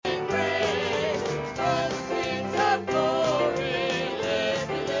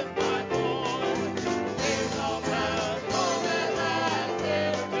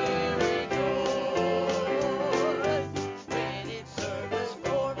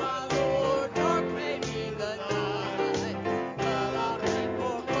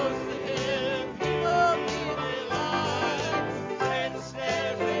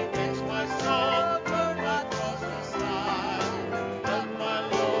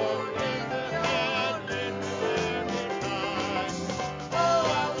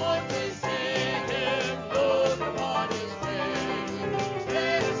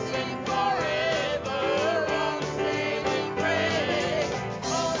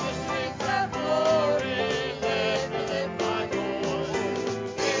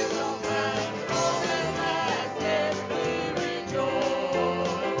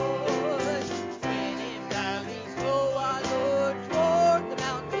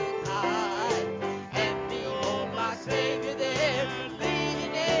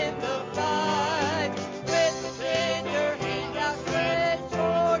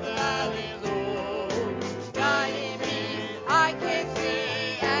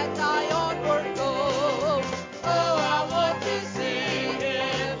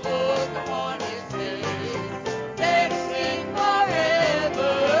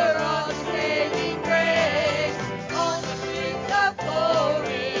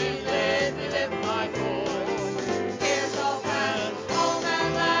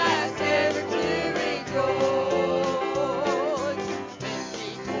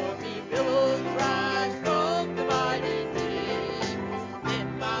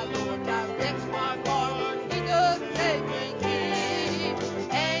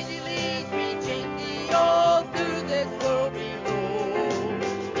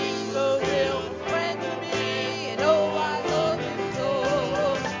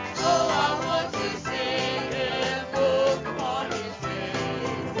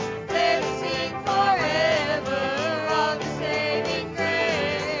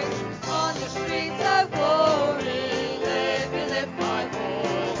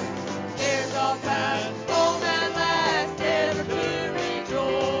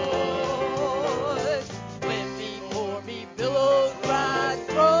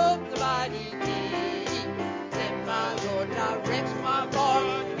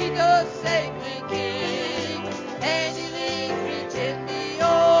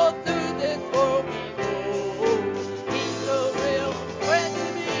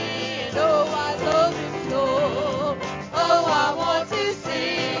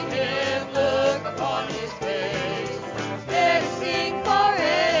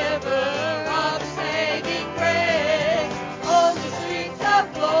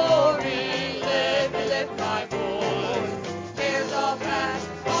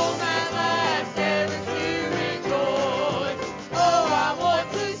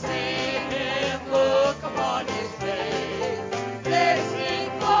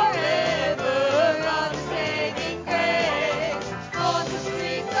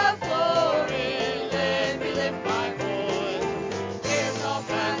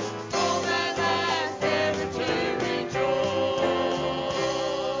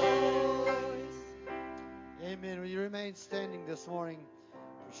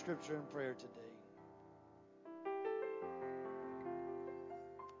for scripture and prayer today.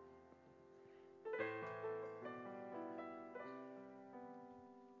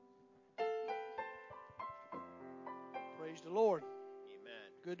 Praise the Lord. Amen.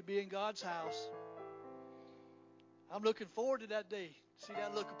 Good to be in God's house. I'm looking forward to that day. See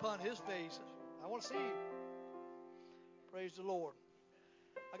that look upon His face. I want to see Him. Praise the Lord.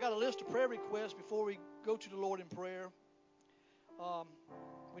 I got a list of prayer requests before we go to the Lord in prayer.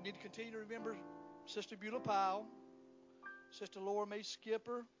 We need to continue to remember Sister Beulah Powell, Sister Laura Mae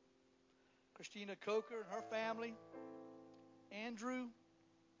Skipper, Christina Coker and her family, Andrew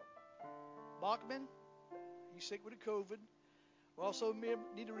Bachman, he's sick with the COVID. We also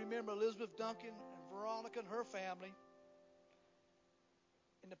need to remember Elizabeth Duncan and Veronica and her family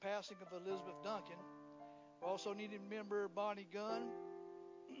in the passing of Elizabeth Duncan. We also need to remember Bonnie Gunn,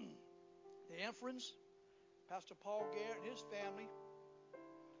 the Enfrons, Pastor Paul Garrett and his family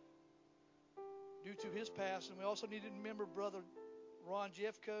due to his passing. We also need to remember Brother Ron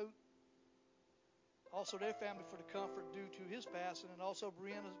Jeffcoat, also their family for the comfort due to his passing, and also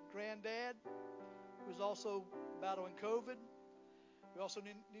Brianna's granddad, who is also battling COVID. We also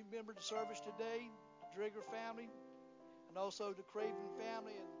need to remember the service today, the Drigger family, and also the Craven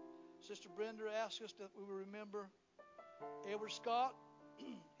family. And Sister Brenda asked us that we will remember Edward Scott,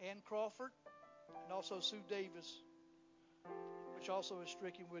 Ann Crawford, and also Sue Davis, which also is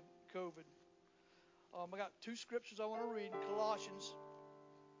stricken with COVID. I got two scriptures I want to read in Colossians.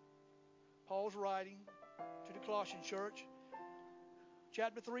 Paul's writing to the Colossian church,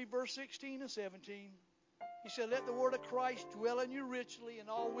 chapter 3, verse 16 and 17. He said, "Let the word of Christ dwell in you richly in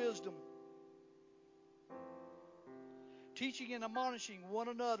all wisdom, teaching and admonishing one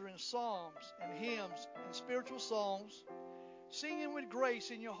another in psalms and hymns and spiritual songs, singing with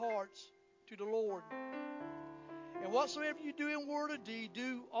grace in your hearts to the Lord. And whatsoever you do in word or deed,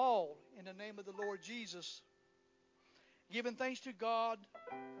 do all in the name of the Lord Jesus, giving thanks to God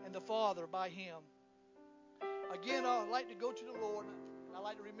and the Father by Him." Again, I'd like to go to the Lord, and I'd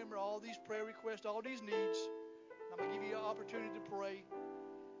like to remember all these prayer requests, all these needs. I'm going to give you an opportunity to pray.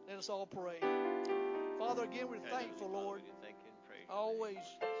 Let us all pray. Father, again, we're thankful, Lord. Always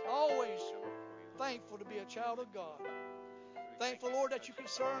thankful to be a child of God. Thankful, Lord, that you're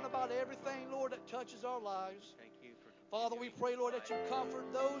concerned about everything, Lord, that touches our lives. Father, we pray, Lord, that you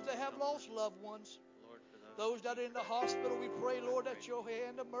comfort those that have lost loved ones. Those that are in the hospital, we pray, Lord, that your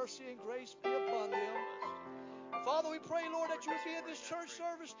hand of mercy and grace be upon them. Father, we pray, Lord, that you be in this church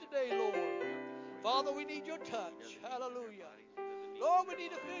service today, Lord. Father, we need your touch. Hallelujah. Lord, we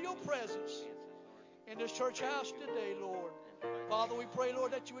need to feel your presence in this church house today, Lord. Father, we pray,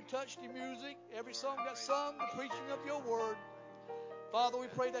 Lord, that you would touch the music, every song that's sung, the preaching of your word. Father, we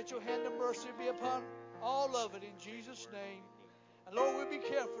pray that your hand of mercy be upon all of it in Jesus' name. And Lord, we'll be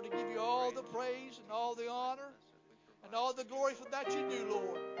careful to give you all the praise and all the honor and all the glory for that you do,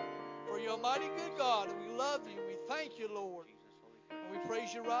 Lord. For you're a mighty good God, and we love you, and we thank you, Lord. And we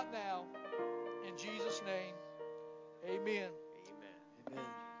praise you right now. In Jesus' name, amen. Amen.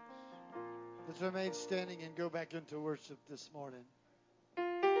 Let's remain standing and go back into worship this morning.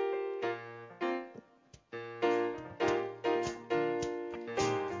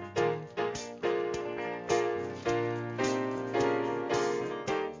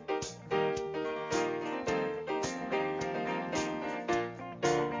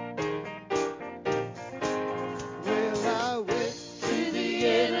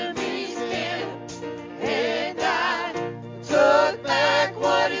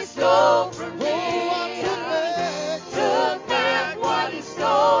 Took back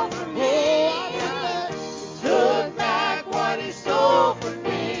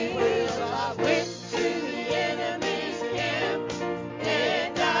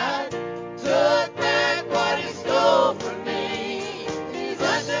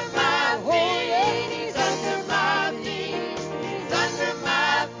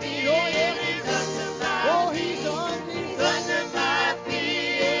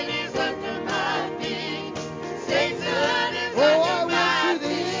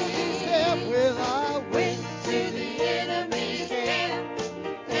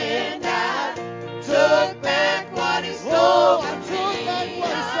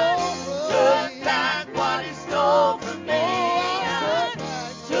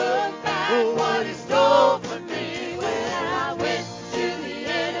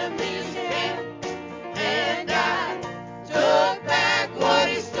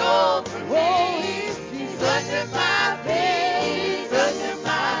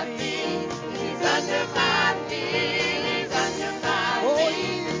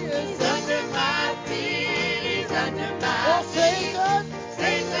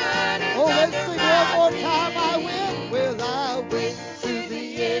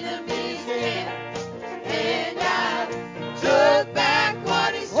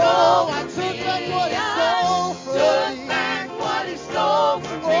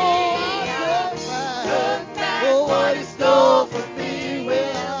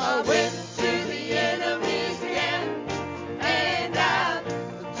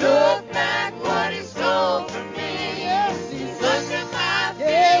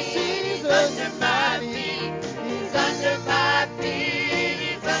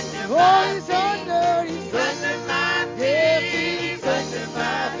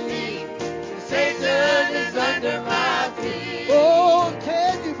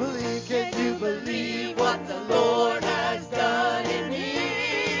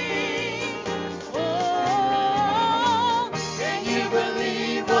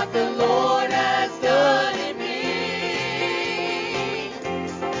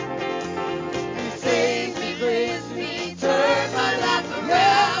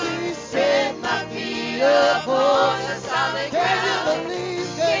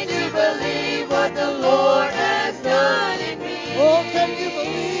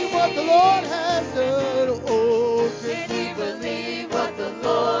Lord has done. Oh, can you believe what the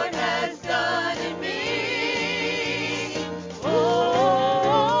Lord has done in me?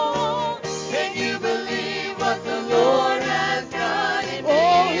 Oh, can you believe what the Lord has done in me?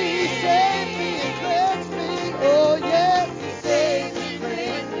 Oh, He saved me and cleansed me. Oh, yes, He saved me,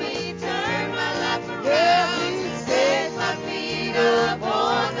 cleansed me, turned my life around. Yeah, He set my feet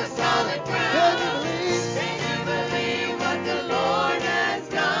upon the solid ground. Can you believe what the Lord has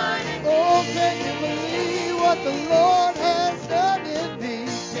done in me? Oh, can you believe what the Lord has done in me?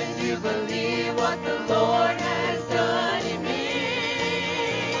 Can you believe what the Lord has done in me?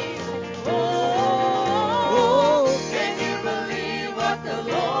 Oh, can you believe what the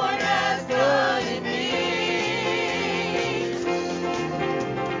Lord has done in me?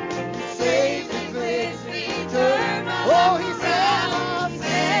 Saved me, cleansed me, turned my life around,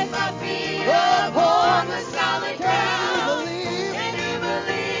 set my feet upon the solid ground. Can you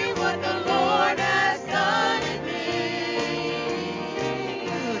believe what the Lord has done in me?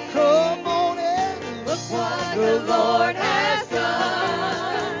 Come on and look what the Lord has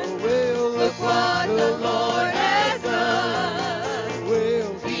done. Well, look what the Lord has done.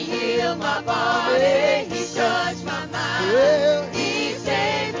 Well, He healed my body, He touched my mind. Well, He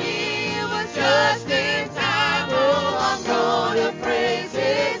saved me, it was just in time. Oh, I'm gonna praise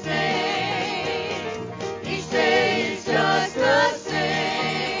His name. He stays just the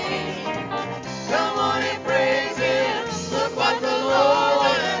same. Come on and praise Him. Look what the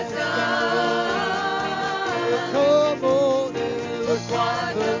Lord has done. Come on and look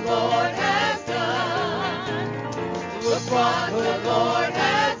what the Lord has done. Look what the Lord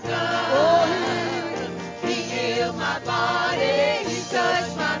has done. Oh, He healed my body. He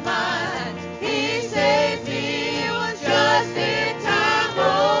touched my mind. He saved me. It was just in time.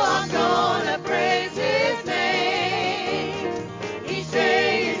 Oh, I'm gonna praise His name. He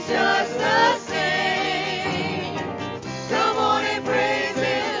stays just the same. Come on and praise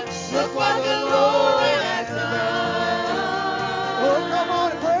Him. Look what the Lord has done. Oh, come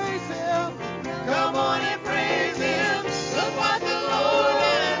on and praise Him. Come on and praise Him. Look what the Lord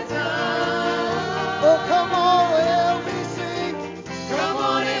has done. Oh, come on, well, we sing. Come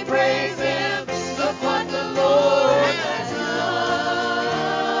on and praise Him. Look what the Lord has done.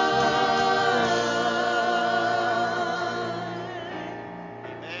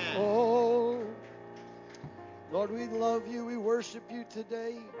 Oh, Lord, we love you. We worship you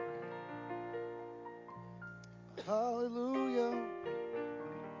today. Hallelujah.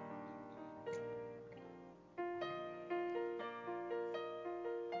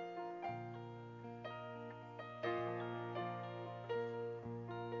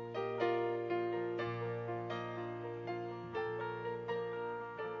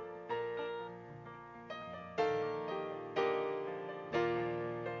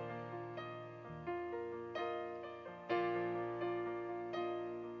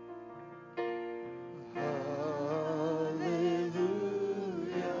 Hallelujah.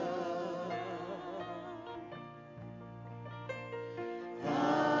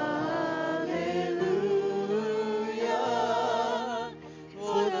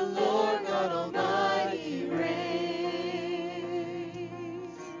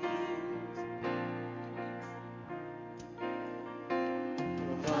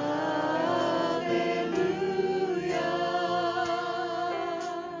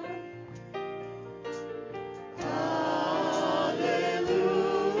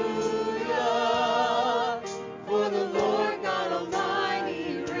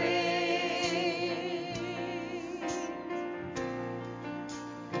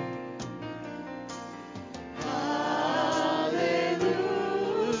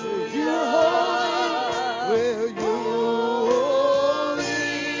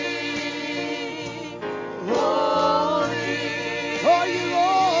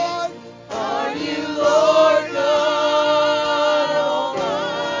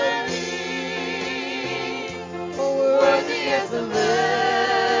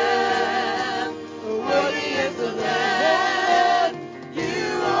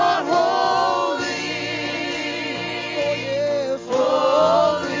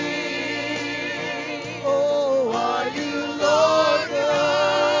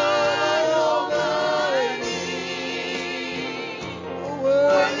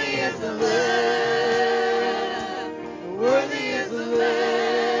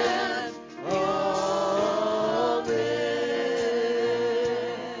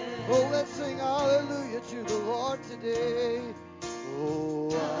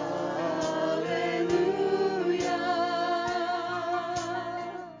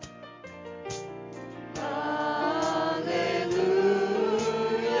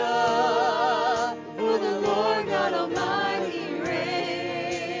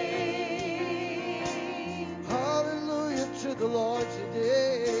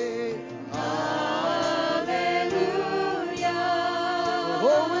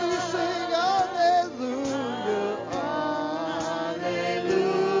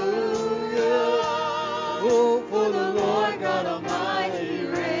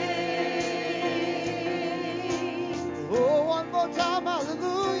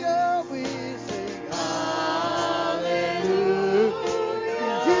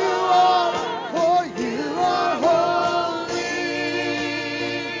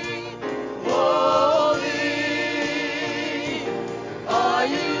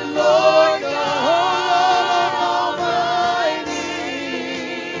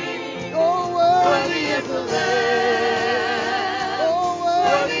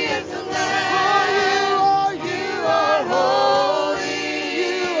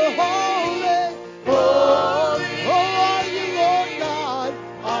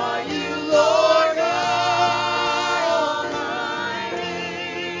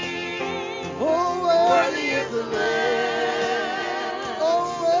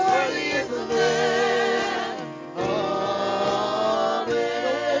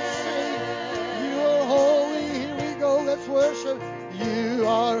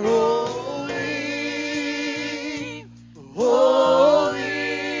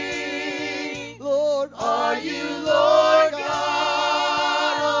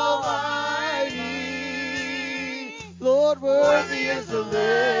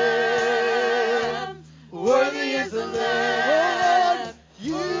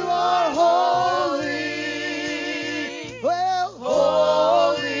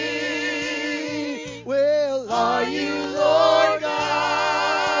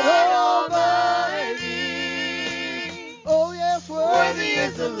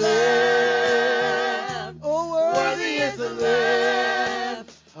 the Lamb. Oh, worthy is the Lamb.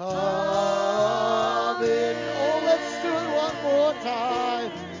 Amen. Oh, let's do it one more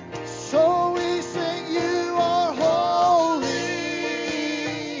time. So we sing, you are holy,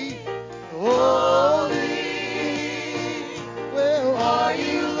 holy. Well, are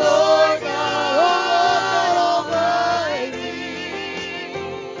you Lord God, Almighty?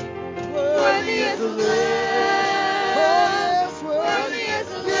 Worthy is the Lamb. Oh, yes, worthy is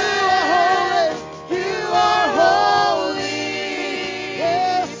the Lamb. You are holy.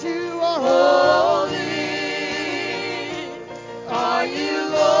 Yes, you are holy. Are you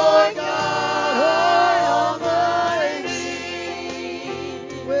Lord God Almighty?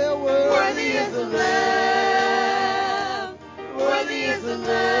 Well, worthy is the Lamb. Worthy is the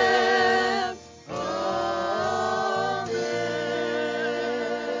Lamb. Amen.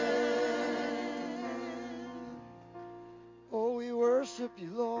 Oh, we worship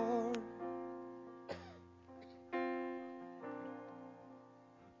you, Lord.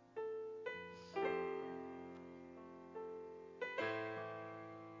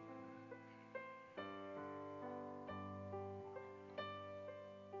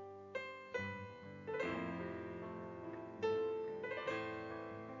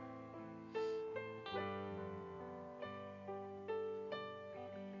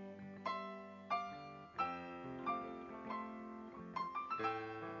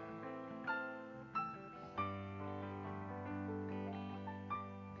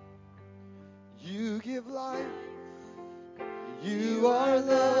 You give life. You are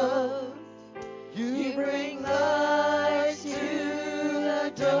love. You bring light to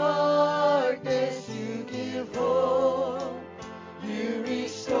the darkness. You give hope. You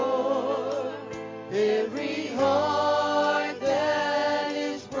restore every heart that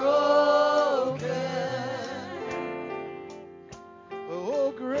is broken.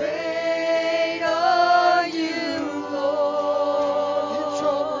 Oh, great are you, Lord. It's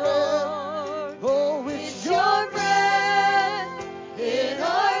your breath. Oh, it's your breath in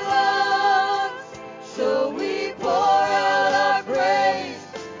our lungs. So we pour out our praise.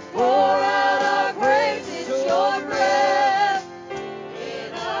 Pour out our praise. It's your breath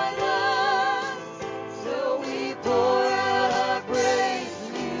in our lungs. So we pour out our praise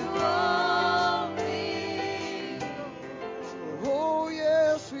to you only. Oh,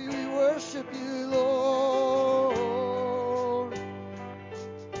 yes, we will.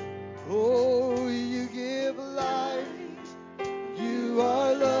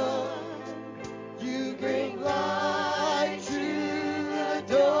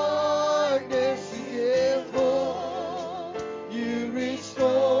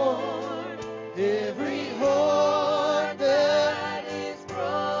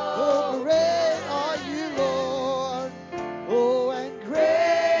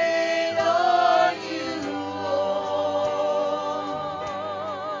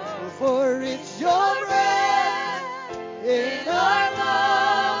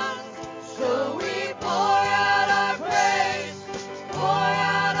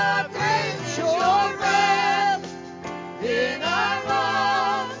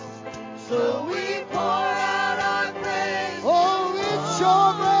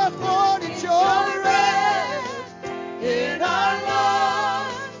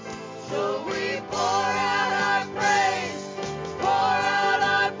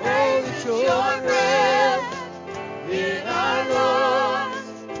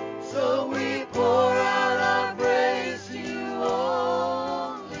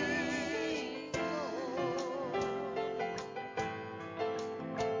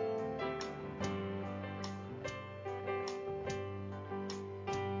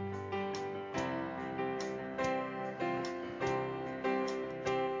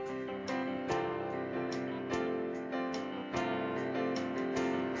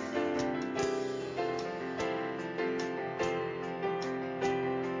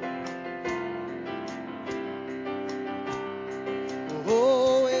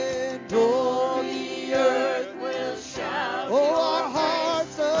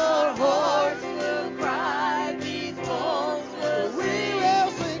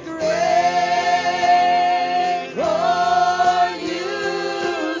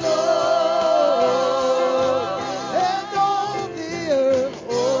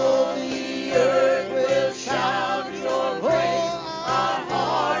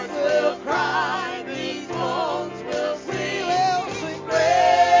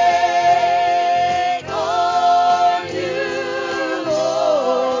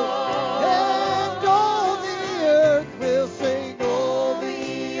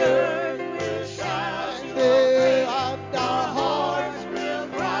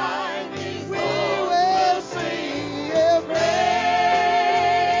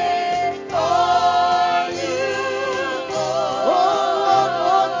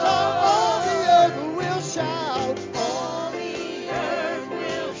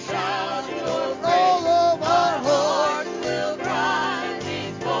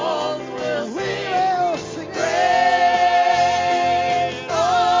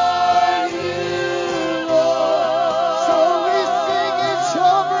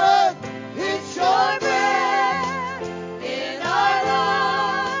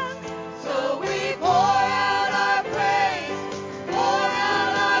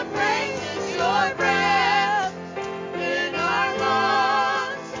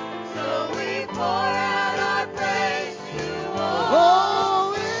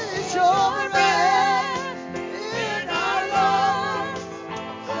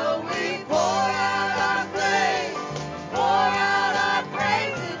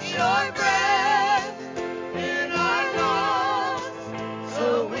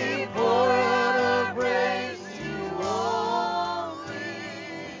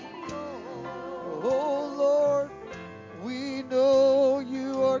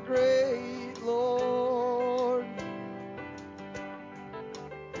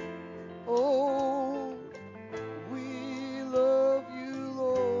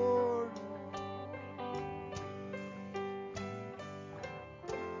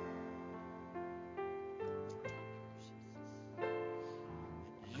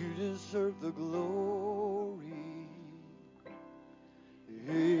 deserve the glory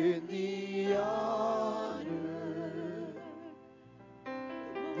and the honor.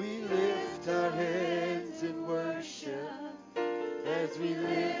 We lift our hands in worship as we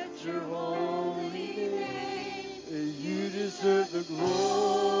lift your holy name. You deserve the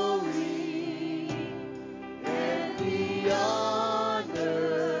glory and the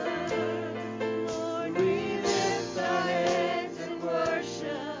honor. Lord, we lift our hands in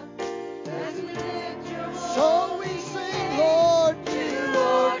worship as we lift your holy name. So we sing, Lord, you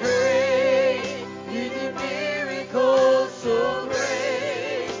are great. You do miracles so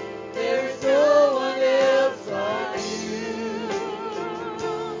great. There is no one else like you.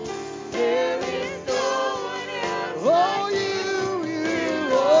 There is no one else like you.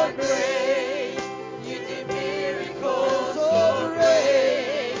 You are great. You do miracles so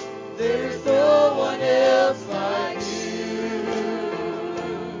great. There is no one else like you.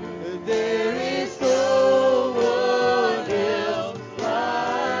 There is no one else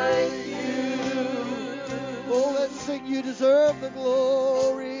like you. Oh, let's sing. You deserve the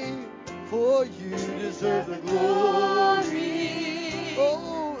glory, for you deserve the glory.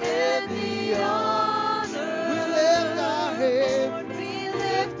 Oh, and the honor. We lift our hands. Lord, we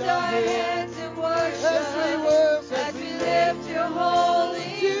lift our hands in worship as we lift your holy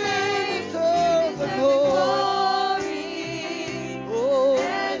name. You deserve the glory. Oh,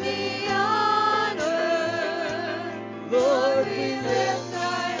 and the honor. Lord, we lift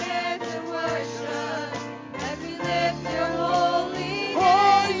our hands in worship as we lift your holy name.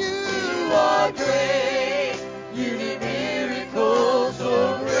 For you are great. You do miracles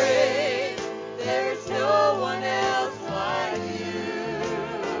so great. There is no one else like you.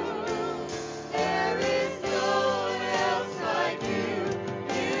 There is no one else like you.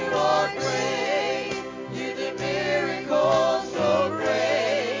 You are great. You do miracles so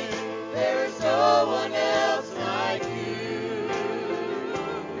great. There is no one else like you.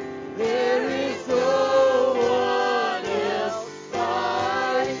 There is no one else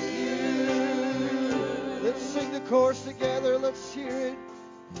like you. Let's sing the chorus together. Let's hear it.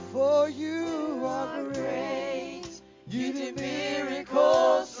 For you are great. You do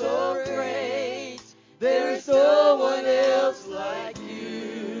miracles so great. There is no one else like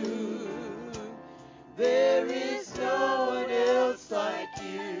you. There is no one else like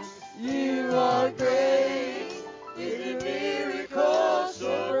you. You are great. You do miracles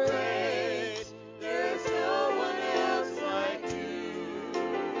so great. There is no one else like you.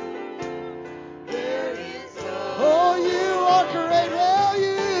 There is no. Oh, you are great. Oh,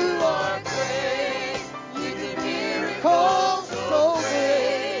 you are great. You do miracles so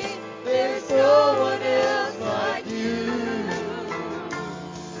great. There is no one else like you.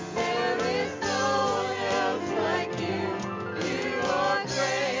 There is no one else like you. You are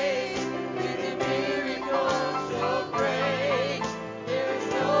great. You do miracles so great. There is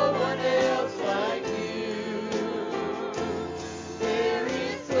no one else like you. There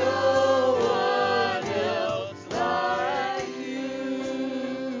is no one else like you.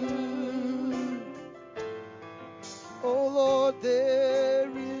 Oh Lord, there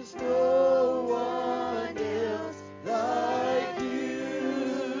is no one else like you.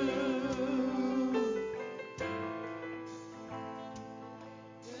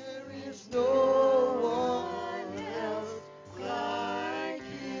 There is no one else like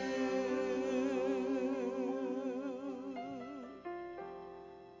you.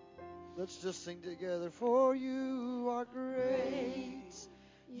 Let's just sing together. For you are great.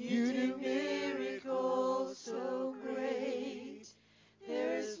 You do miracles so great.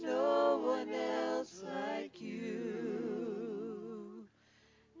 There is no one else like you.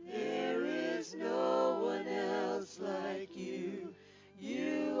 There is no one else like you.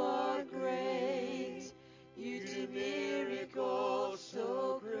 You are great. You do miracles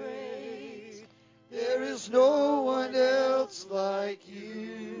so great. There is no one else like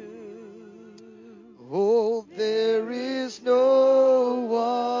you. Oh, there is no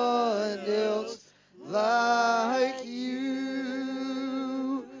one else like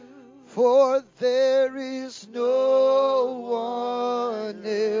you. For there is no one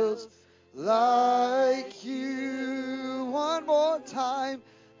else like you. One more time.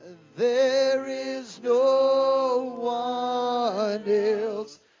 There is no one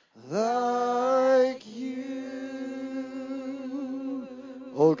else like you.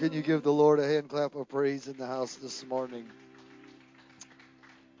 Oh, can you give the Lord a hand clap of praise in the house this morning?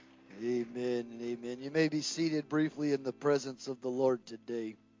 Amen and amen. You may be seated briefly in the presence of the Lord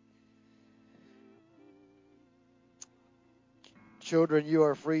today. Children, you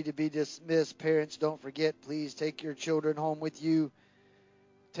are free to be dismissed. Parents, don't forget, please take your children home with you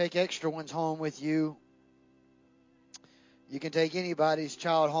take extra ones home with you. You can take anybody's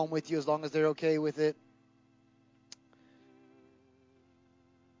child home with you as long as they're okay with it.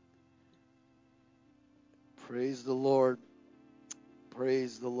 Praise the Lord.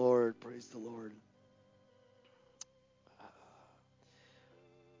 Praise the Lord. Praise the Lord.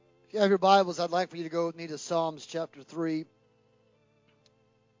 If you have your Bibles, I'd like for you to go with me to Psalms chapter 3.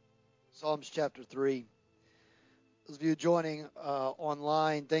 Psalms chapter 3. Those of you joining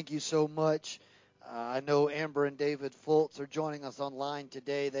online, thank you so much. I know Amber and David Fultz are joining us online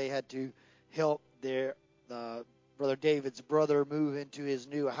today. They had to help their Brother David's brother move into his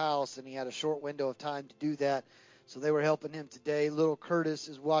new house, and he had a short window of time to do that. So they were helping him today. Little Curtis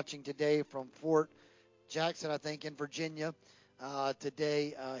is watching today from Fort Jackson, I think, in Virginia.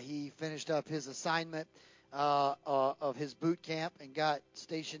 Today he finished up his assignment of his boot camp and got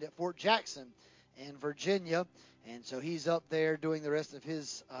stationed at Fort Jackson in Virginia. And so he's up there doing the rest of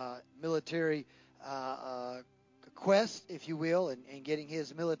his military quest, if you will, and getting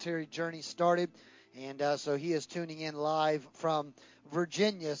his military journey started. And so he is tuning in live from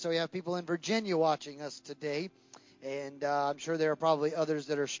Virginia. So we have people in Virginia watching us today. And I'm sure there are probably others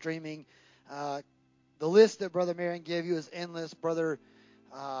that are streaming. The list that Brother Marion gave you is endless. Brother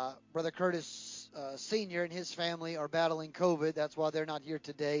Curtis Sr. and his family are battling COVID. That's why they're not here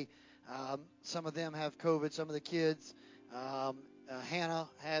today. Some of them have COVID. Some of the kids. Hannah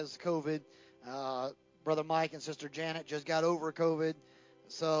has COVID. Brother Mike and Sister Janet just got over COVID.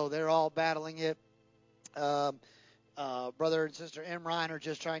 So they're all battling it. Brother and Sister Emrine are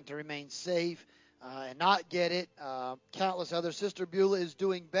just trying to remain safe and not get it. Countless others. Sister Beulah is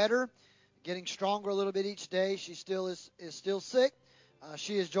doing better, getting stronger a little bit each day. She still is still sick.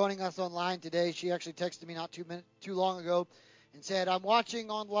 She is joining us online today. She actually texted me not too long ago and said, "I'm watching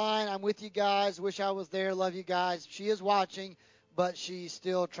online. I'm with you guys. Wish I was there. Love you guys." She is watching, but she's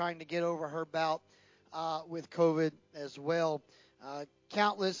still trying to get over her bout with COVID as well.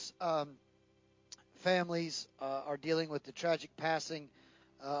 Countless families are dealing with the tragic passing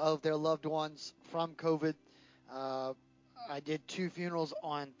of their loved ones from COVID. I did 2 funerals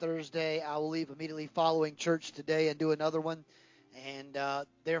on Thursday. I will leave immediately following church today and do another one. And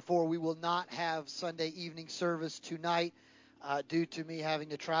therefore, we will not have Sunday evening service tonight due to me having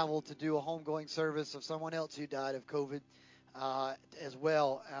to travel to do a homegoing service of someone else who died of COVID as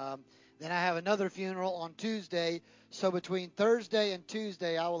well. Then I have another funeral on Tuesday. So between Thursday and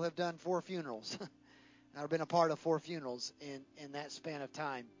Tuesday, I will have done 4 funerals. I've been a part of 4 funerals in that span of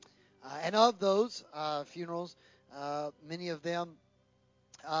time. And of those funerals, many of them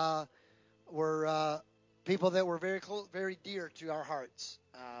were people that were very close, very dear to our hearts.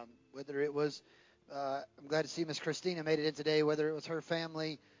 Whether it was, I'm glad to see Miss Christina made it in today, whether it was her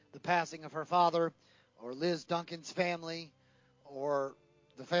family, the passing of her father, or Liz Duncan's family, or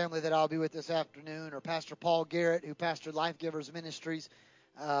the family that I'll be with this afternoon, or Pastor Paul Garrett, who pastored Life Givers Ministries,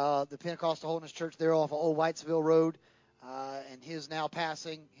 the Pentecostal Holiness Church there off of Old Whitesville Road, and his now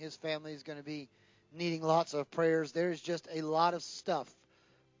passing. His family is going to be needing lots of prayers. There's just a lot of stuff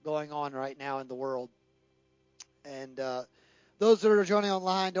going on right now in the world. And those that are joining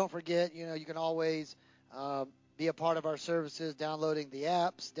online, don't forget, you can always be a part of our services, downloading the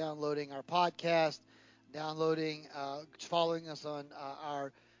apps, downloading our podcast, downloading, following us on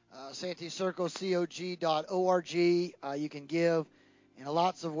our santicirclecog.org. You can give in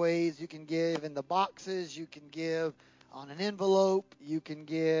lots of ways. You can give in the boxes. You can give on an envelope. You can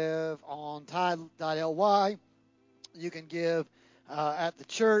give on tithe.ly. You can give at the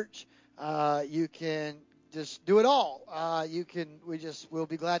church. You can just do it all. We'll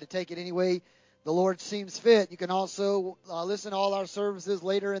be glad to take it any way the Lord seems fit. You can also listen to all our services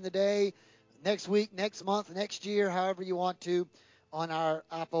later in the day, next week, next month, next year, however you want to, on our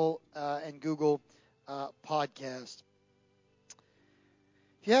Apple and Google podcast.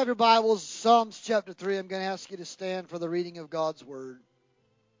 If you have your Bibles, Psalms chapter 3, I'm going to ask you to stand for the reading of God's Word.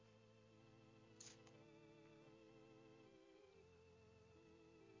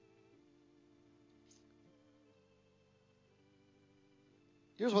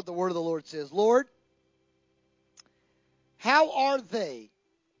 Here's what the Word of the Lord says. Lord, how are they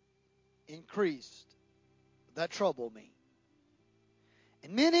increased that trouble me?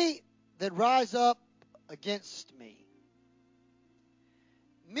 And many that rise up against me.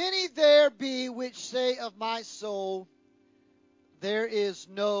 Many there be which say of my soul, there is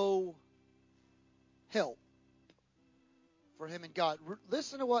no help for him in God.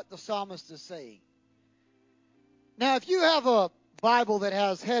 Listen to what the psalmist is saying. Now, if you have a Bible that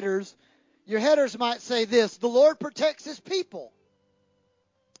has headers, your headers might say this: the Lord protects his people.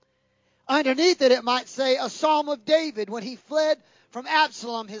 Underneath it might say a psalm of David when he fled from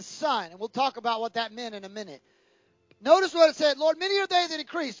Absalom, his son. And we'll talk about what that meant in a minute. Notice what it said. Lord, many are they that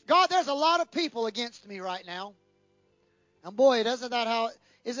increase. God, there's a lot of people against me right now. And boy, isn't that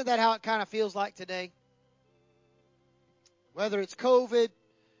how it kind of feels like today? Whether it's COVID,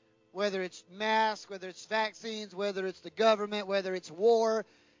 whether it's masks, whether it's vaccines, whether it's the government, whether it's war,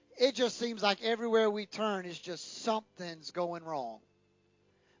 it just seems like everywhere we turn is just something's going wrong.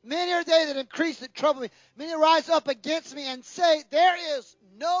 Many are they that increase that trouble me. Many rise up against me and say, there is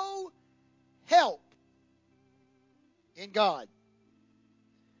no help in God.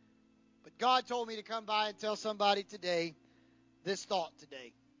 But God told me to come by and tell somebody today this thought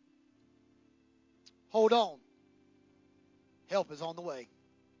today. Hold on. Help is on the way.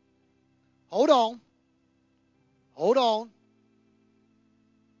 Hold on. Hold on.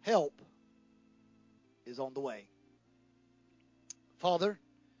 Help is on the way. Father,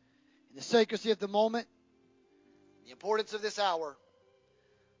 in the sacredcy of the moment, the importance of this hour,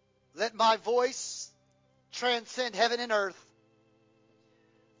 let my voice transcend heaven and earth.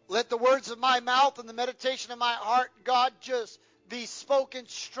 Let the words of my mouth and the meditation of my heart, God, just be spoken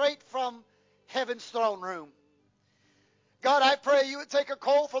straight from heaven's throne room. God, I pray you would take a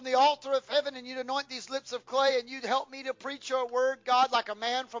coal from the altar of heaven and you'd anoint these lips of clay and you'd help me to preach your word, God, like a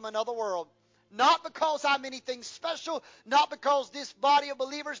man from another world. Not because I'm anything special, not because this body of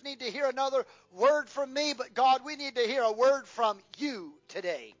believers need to hear another word from me, but God, we need to hear a word from you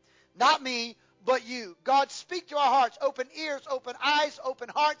today. Not me, but you. God, speak to our hearts. Open ears, open eyes, open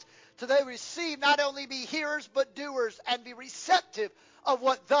hearts, till they receive, not only be hearers, but doers, and be receptive of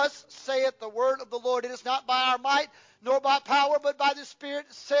what thus saith the word of the Lord. It is not by our might, nor by power, but by the Spirit,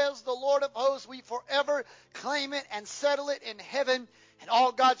 says the Lord of hosts. We forever claim it and settle it in heaven. And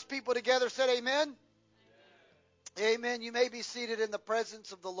all God's people together said amen. Amen. Amen. You may be seated in the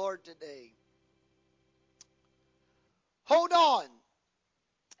presence of the Lord today. Hold on.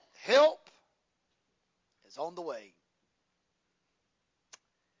 Help is on the way.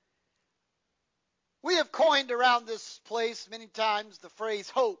 We have coined around this place many times the phrase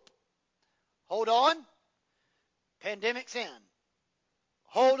hope. Hold on. Pandemic's end.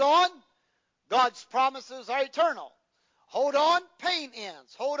 Hold on. God's promises are eternal. Hold on. Pain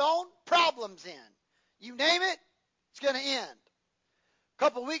ends. Hold on. Problems end. You name it, it's going to end. A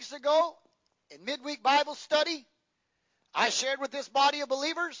couple weeks ago, in midweek Bible study, I shared with this body of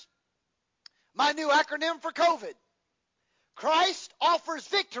believers my new acronym for COVID. Christ offers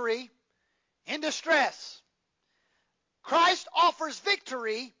victory in distress. Christ offers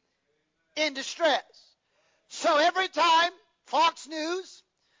victory in distress. So every time Fox News,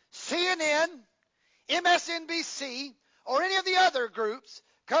 CNN, MSNBC, or any of the other groups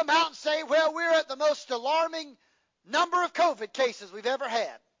come out and say, well, we're at the most alarming number of COVID cases we've ever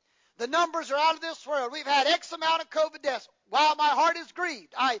had. The numbers are out of this world. We've had X amount of COVID deaths. Wow, my heart is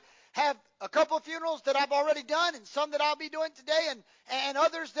grieved. I have a couple of funerals that I've already done and some that I'll be doing today and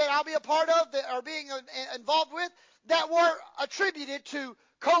others that I'll be a part of that are being involved with that were attributed to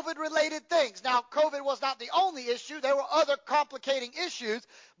COVID-related things. Now, COVID was not the only issue. There were other complicating issues,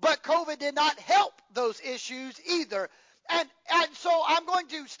 but COVID did not help those issues either. And so I'm going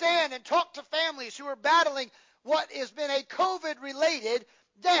to stand and talk to families who are battling what has been a COVID-related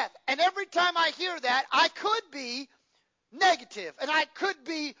death. And every time I hear that, I could be negative and I could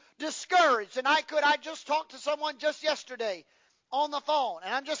be discouraged. And I just talked to someone just yesterday on the phone,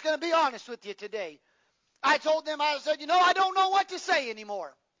 and I'm just going to be honest with you today. I told them, I said, I don't know what to say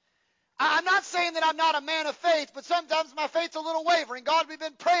anymore. I'm not saying that I'm not a man of faith, but sometimes my faith's a little wavering. God, we've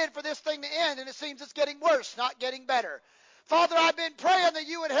been praying for this thing to end, and it seems it's getting worse, not getting better. Father, I've been praying that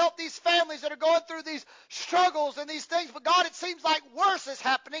you would help these families that are going through these struggles and these things. But God, it seems like worse is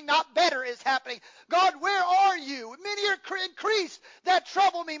happening, not better is happening. God, where are you? Many are increased that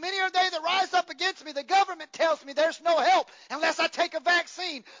trouble me. Many are they that rise up against me. The government tells me there's no help unless I take a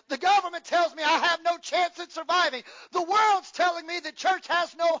vaccine. The government tells me I have no chance at surviving. The world's telling me the church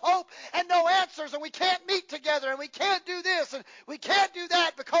has no hope and no answers, and we can't meet together, and we can't do this, and we can't do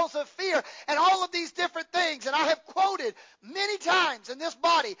that because of fear, and all of these different things. And I have quoted many times in this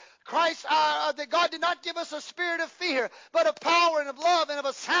body, Christ, that God did not give us a spirit of fear, but of power and of love and of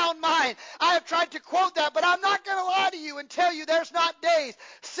a sound mind. I have tried to quote that, but I'm not going to lie to you and tell you there's not days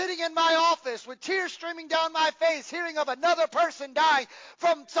sitting in my office with tears streaming down my face, hearing of another person dying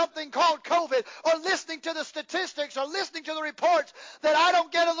from something called COVID, or listening to the statistics or listening to the reports, that I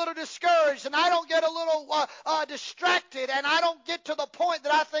don't get a little discouraged and I don't get a little distracted, and I don't get to the point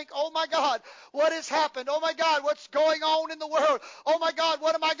that I think, oh my God, what has happened? Oh my God, what's going on in the world? Oh my God,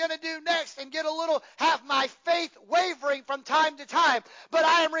 what am I going to do next? And have my faith wavering from time to time. But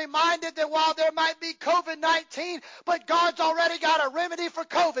I am reminded that while there might be COVID-19, but God's already got a remedy for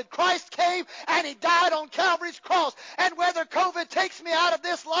COVID. Christ came and He died on Calvary's cross. And whether COVID takes me out of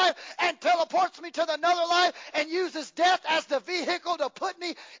this life and teleports me to another life and uses death as the vehicle to put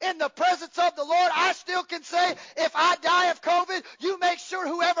me in the presence of the Lord, I still can say, if I die of COVID, you make sure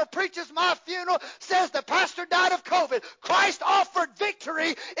whoever preaches my funeral says the pastor died of COVID. Christ offered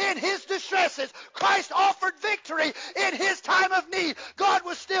victory in His distresses. Christ offered victory in His time of need. God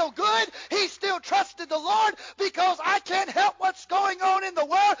was still good. He still trusted the Lord, because I can't help what's going on in the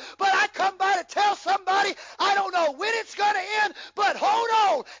world, but I come by to tell somebody, I don't know when it's going to end, but hold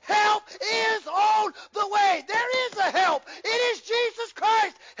on. Help is on the way. There is a help. It is Jesus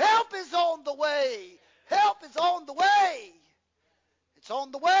Christ. Help is on the way. Help is on the way. It's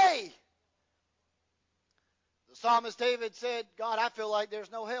on the way. The psalmist David said, God, I feel like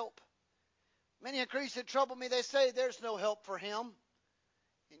there's no help. Many increase that trouble me, they say there's no help for him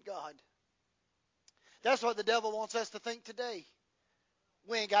in God. That's what the devil wants us to think today.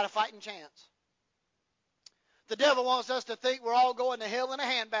 We ain't got a fighting chance. The devil wants us to think we're all going to hell in a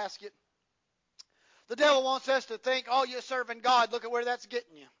handbasket. The devil wants us to think, oh, you're serving God. Look at where that's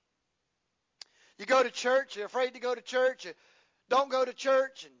getting you. You go to church, you're afraid to go to church, you don't go to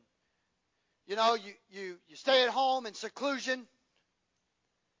church, and you stay at home in seclusion.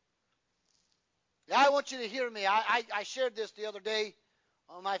 I want you to hear me. I shared this the other day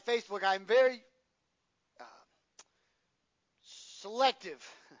on my Facebook. I'm very selective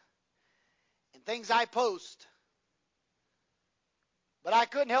in things I post. But I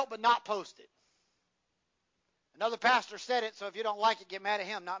couldn't help but not post it. Another pastor said it, so if you don't like it, get mad at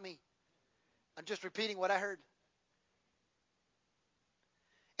him, not me. I'm just repeating what I heard.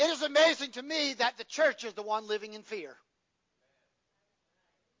 It is amazing to me that the church is the one living in fear.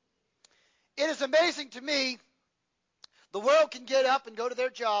 It is amazing to me the world can get up and go to their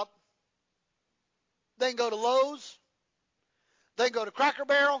job. They can go to Lowe's. They can go to Cracker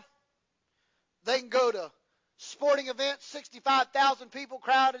Barrel. They can go to sporting events, 65,000 people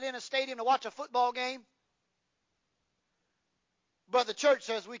crowded in a stadium to watch a football game. But the church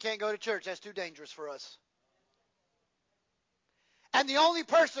says we can't go to church. That's too dangerous for us. And the only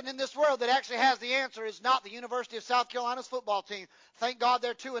person in this world that actually has the answer is not the University of South Carolina's football team. Thank God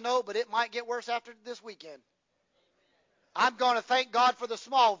they're 2-0, but it might get worse after this weekend. I'm going to thank God for the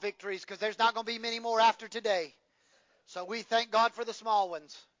small victories, because there's not going to be many more after today. So we thank God for the small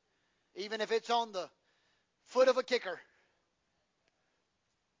ones, even if it's on the foot of a kicker.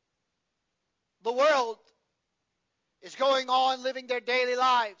 The world is going on living their daily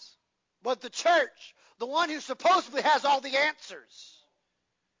lives. But the church, the one who supposedly has all the answers,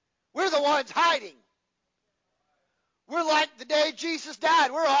 we're the ones hiding. We're like the day Jesus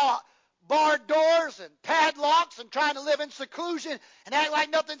died. We're all barred doors and padlocks and trying to live in seclusion and act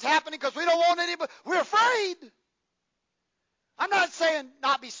like nothing's happening because we don't want anybody. We're afraid. I'm not saying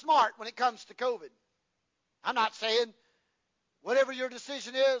not be smart when it comes to COVID. I'm not saying whatever your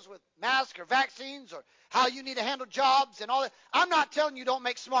decision is with masks or vaccines or how you need to handle jobs and all that. I'm not telling you don't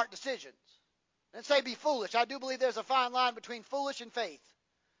make smart decisions. And say be foolish. I do believe there's a fine line between foolish and faith.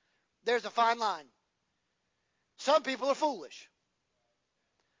 There's a fine line. Some people are foolish.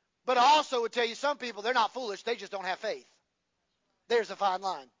 But I also would tell you some people, they're not foolish. They just don't have faith. There's a fine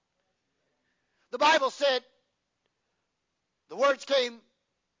line. The Bible said, the words came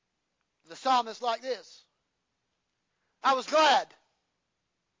to the psalmist like this. I was glad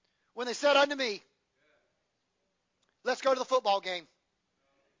when they said unto me, let's go to the football game.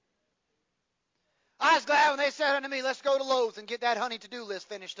 I was glad when they said unto me, let's go to Lowe's and get that honey to-do list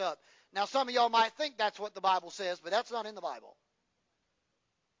finished up. Now, some of y'all might think that's what the Bible says, but that's not in the Bible.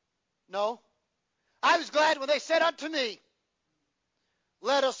 No. I was glad when they said unto me,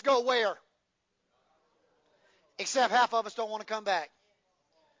 let us go where? Except half of us don't want to come back.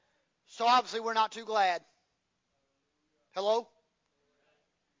 So obviously we're not too glad. Hello?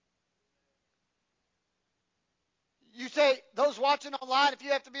 You say, those watching online, if you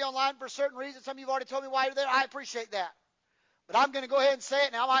have to be online for a certain reason, some of you have already told me why you're there, I appreciate that. But I'm going to go ahead and say it,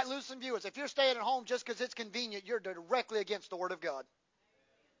 and I might lose some viewers. If you're staying at home just because it's convenient, you're directly against the Word of God.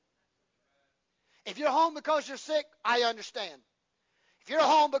 If you're home because you're sick, I understand. If you're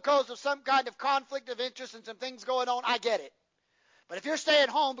home because of some kind of conflict of interest and some things going on, I get it. But if you're staying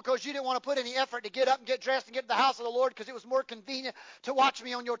home because you didn't want to put any effort to get up and get dressed and get to the house of the Lord because it was more convenient to watch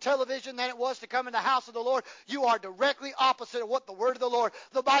me on your television than it was to come in the house of the Lord, you are directly opposite of what the word of the Lord.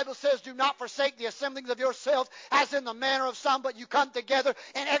 The Bible says, do not forsake the assemblings of yourselves as in the manner of some, but you come together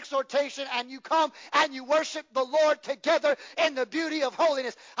in exhortation and you come and you worship the Lord together in the beauty of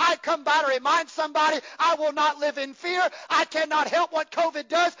holiness. I come by to remind somebody I will not live in fear. I cannot help what COVID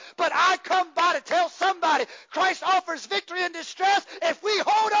does, but I come by to tell somebody Christ offers victory in distress. If we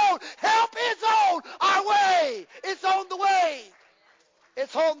hold on, help is on our way. It's on the way.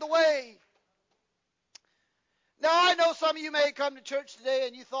 It's on the way. Now, I know some of you may come to church today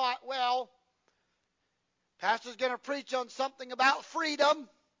and you thought, well, pastor's going to preach on something about freedom.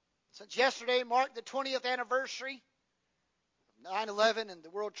 Since yesterday marked the 20th anniversary of 9/11 and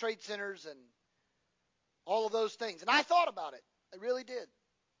the World Trade Centers and all of those things. And I thought about it. I really did.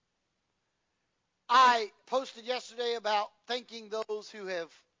 I posted yesterday about thanking those who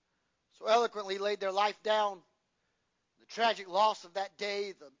have so eloquently laid their life down, the tragic loss of that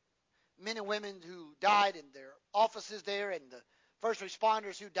day, the men and women who died in their offices there, and the first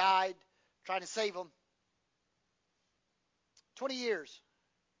responders who died trying to save them. 20 years.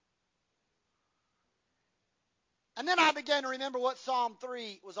 And then I began to remember what Psalm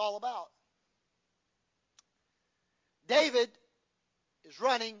 3 was all about. David is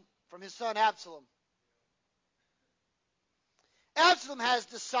running from his son Absalom. Absalom has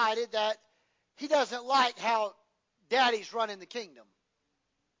decided that he doesn't like how daddy's running the kingdom.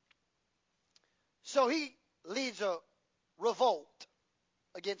 So he leads a revolt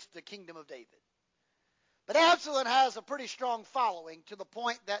against the kingdom of David. But Absalom has a pretty strong following to the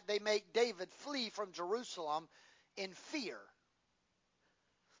point that they make David flee from Jerusalem in fear.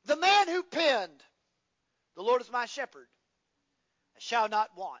 The man who penned, "The Lord is my shepherd, I shall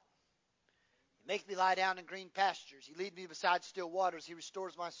not want. He makes me lie down in green pastures. He leads me beside still waters. He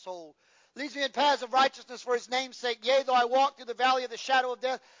restores my soul. Leads me in paths of righteousness for his name's sake. Yea, though I walk through the valley of the shadow of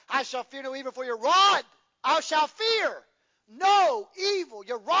death, I shall fear no evil, for your rod I shall fear no evil.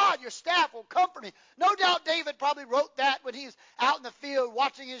 Your rod, your staff will comfort me." No doubt David probably wrote that when he was out in the field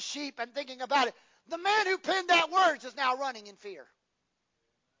watching his sheep and thinking about it. The man who penned that words is now running in fear.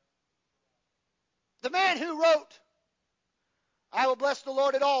 The man who wrote, "I will bless the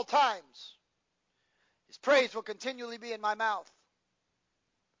Lord at all times. His praise will continually be in my mouth."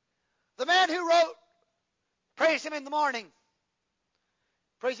 The man who wrote, "Praise him in the morning.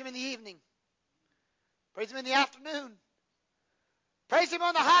 Praise him in the evening. Praise him in the afternoon. Praise him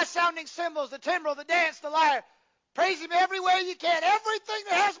on the high-sounding cymbals, the timbrel, the dance, the lyre. Praise him everywhere you can. Everything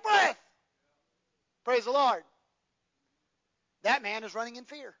that has breath. Praise the Lord." That man is running in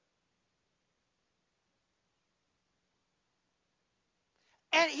fear.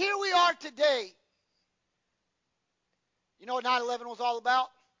 And here we are today. You know what 9/11 was all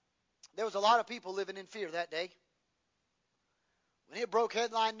about? There was a lot of people living in fear that day. When it broke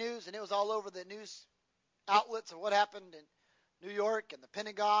headline news and it was all over the news outlets of what happened in New York and the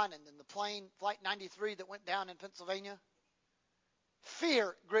Pentagon and then the plane, Flight 93 that went down in Pennsylvania,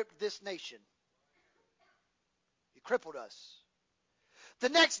 fear gripped this nation. It crippled us. The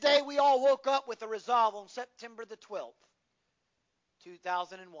next day we all woke up with a resolve on September the 12th,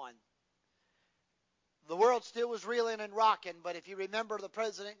 2001. The world still was reeling and rocking, but if you remember, the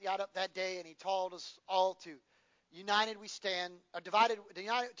president got up that day and he told us all to united we stand, divided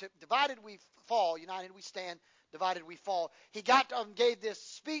we fall, united we stand, divided we fall. He got up and gave this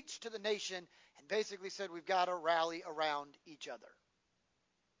speech to the nation and basically said we've got to rally around each other.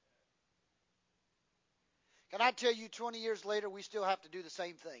 Can I tell you, 20 years later, we still have to do the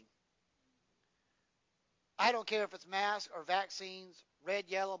same thing. I don't care if it's masks or vaccines, red,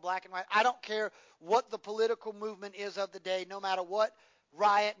 yellow, black, and white. I don't care what the political movement is of the day, no matter what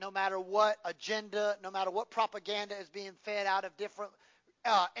riot, no matter what agenda, no matter what propaganda is being fed out of different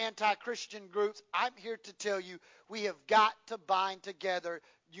anti-Christian groups. I'm here to tell you, we have got to bind together.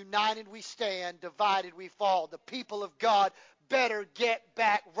 United we stand, divided we fall. The people of God better get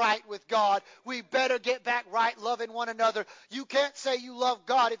back right with God. We better get back right loving one another. You can't say you love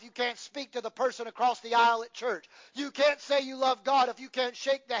God if you can't speak to the person across the aisle at church. You can't say you love God if you can't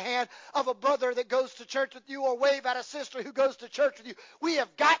shake the hand of a brother that goes to church with you or wave at a sister who goes to church with you. We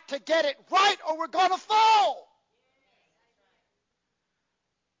have got to get it right or we're going to fall.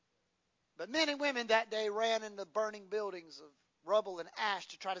 But men and women that day ran into burning buildings of rubble and ash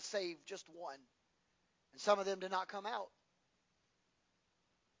to try to save just one. And some of them did not come out.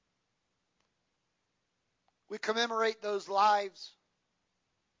 We commemorate those lives,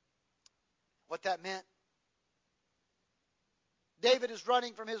 what that meant. David is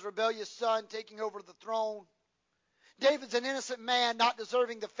running from his rebellious son, taking over the throne. David's an innocent man, not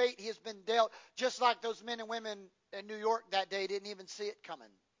deserving the fate he has been dealt, just like those men and women in New York that day didn't even see it coming.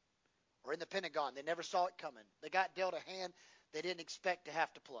 Or in the Pentagon, they never saw it coming. They got dealt a hand they didn't expect to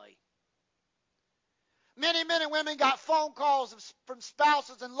have to play. Many men and women got phone calls from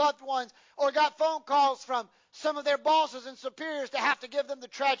spouses and loved ones, or got phone calls from some of their bosses and superiors to have to give them the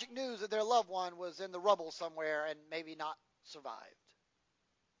tragic news that their loved one was in the rubble somewhere and maybe not survived.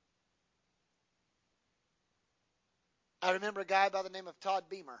 I remember a guy by the name of Todd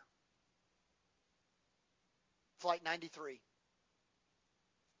Beamer, Flight 93.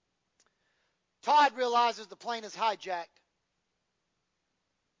 Todd realizes the plane is hijacked.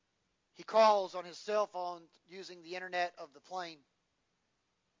 He calls on his cell phone using the internet of the plane.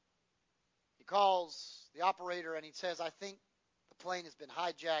 He calls the operator and he says, I think the plane has been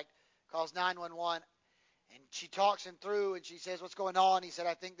hijacked. Calls 911. And she talks him through and she says, what's going on? He said,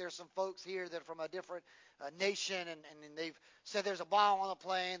 I think there's some folks here that are from a different nation and they've said there's a bomb on the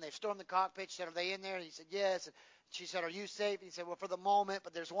plane. They've stormed the cockpit. She said, are they in there? And he said, yes. And she said, are you safe? And he said, well, for the moment,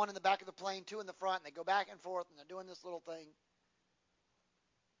 but there's one in the back of the plane, two in the front, and they go back and forth and they're doing this little thing.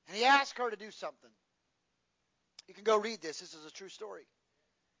 And he asked her to do something. You can go read this. This is a true story.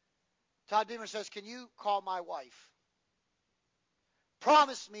 Todd Beamer says, can you call my wife?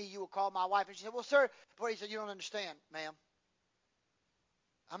 Promise me you will call my wife. And she said, well, sir. He said, you don't understand, ma'am.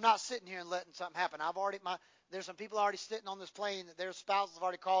 I'm not sitting here and letting something happen. There's some people already sitting on this plane that their spouses have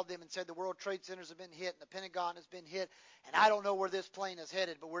already called them and said the World Trade Centers have been hit and the Pentagon has been hit. And I don't know where this plane is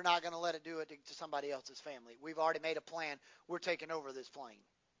headed, but we're not going to let it do it to somebody else's family. We've already made a plan. We're taking over this plane.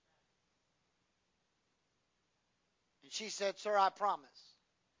 And she said, sir, I promise.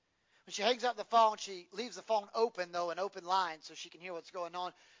 When she hangs up the phone, she leaves the phone open, though, an open line so she can hear what's going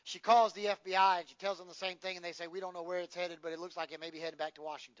on. She calls the FBI and she tells them the same thing, and they say, we don't know where it's headed, but it looks like it may be headed back to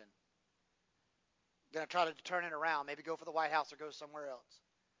Washington. Going to try to turn it around, maybe go for the White House or go somewhere else.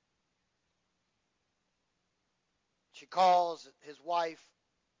 She calls his wife.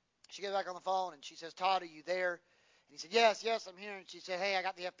 She gets back on the phone and she says, Todd, are you there? And he said, yes, I'm here. And she said, hey, I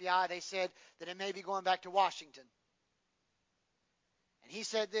got the FBI. They said that it may be going back to Washington. And he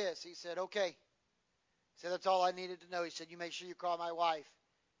said this. He said, okay. He said, that's all I needed to know. He said, you make sure you call my wife.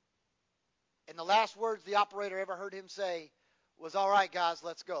 And the last words the operator ever heard him say was, all right, guys,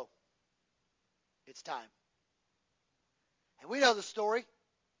 let's go. It's time. And we know the story.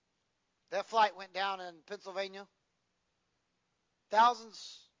 That flight went down in Pennsylvania.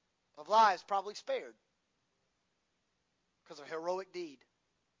 Thousands of lives probably spared because of a heroic deed.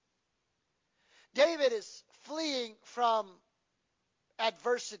 David is fleeing from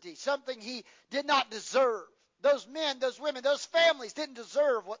adversity, something he did not deserve. Those men, those women, those families didn't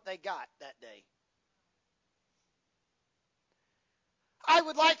deserve what they got that day. I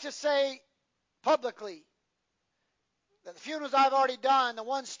would like to say publicly that the funerals I've already done, the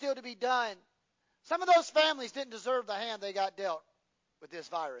ones still to be done, some of those families didn't deserve the hand they got dealt with this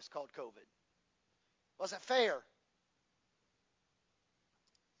virus called COVID. It wasn't fair.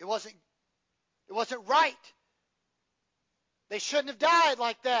 It wasn't right. They shouldn't have died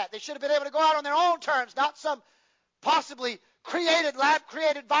like that. They should have been able to go out on their own terms, not some possibly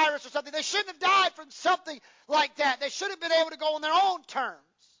lab-created virus or something. They shouldn't have died from something like that. They should have been able to go on their own terms.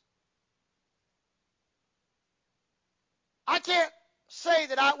 I can't say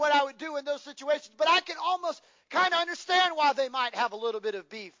that what I would do in those situations, but I can almost kind of understand why they might have a little bit of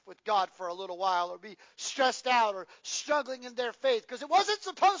beef with God for a little while or be stressed out or struggling in their faith, because it wasn't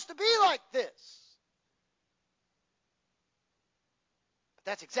supposed to be like this. But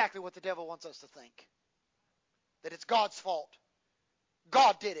that's exactly what the devil wants us to think. That it's God's fault.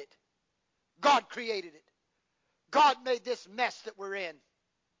 God did it. God created it. God made this mess that we're in.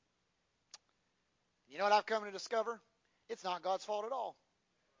 You know what I've come to discover? It's not God's fault at all.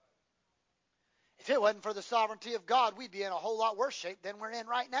 If it wasn't for the sovereignty of God, we'd be in a whole lot worse shape than we're in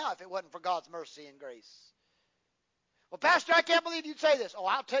right now if it wasn't for God's mercy and grace. Well, Pastor, I can't believe you'd say this. Oh,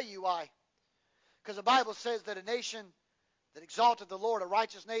 I'll tell you why. Because the Bible says that a nation that exalted the Lord, a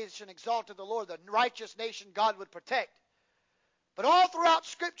righteous nation exalted the Lord, the righteous nation God would protect. But all throughout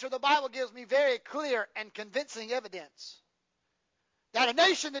Scripture, the Bible gives me very clear and convincing evidence that a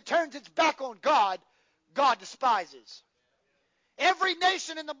nation that turns its back on God, God despises. Every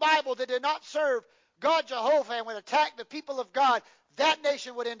nation in the Bible that did not serve God Jehovah and would attack the people of God, that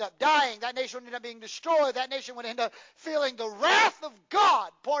nation would end up dying. That nation would end up being destroyed. That nation would end up feeling the wrath of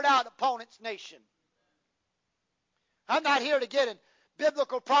God poured out upon its nation. I'm not here to get in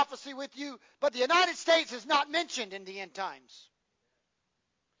biblical prophecy with you, but the United States is not mentioned in the end times.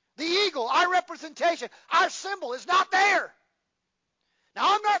 The eagle, our representation, our symbol is not there.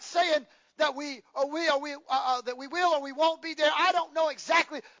 Now, I'm not saying that that we will or we won't be there. I don't know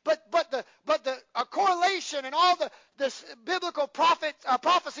exactly, but the correlation and all this biblical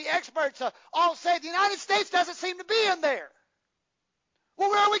prophecy experts all say the United States doesn't seem to be in there. Well,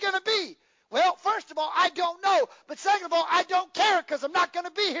 where are we going to be? Well, first of all, I don't know. But second of all, I don't care because I'm not going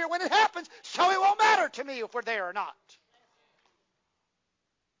to be here when it happens, so it won't matter to me if we're there or not.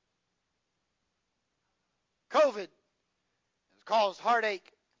 COVID has caused heartache,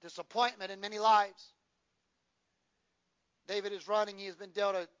 disappointment in many lives. David is running. He has been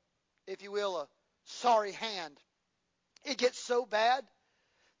dealt a, if you will, a sorry hand. It gets so bad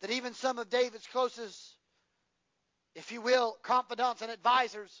that even some of David's closest, if you will, confidants and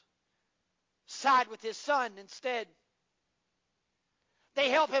advisors side with his son instead. They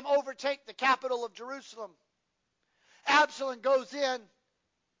help him overtake the capital of Jerusalem. Absalom goes in,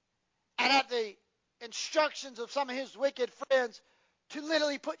 and at the instructions of some of his wicked friends, to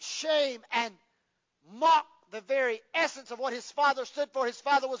literally put shame and mock the very essence of what his father stood for. His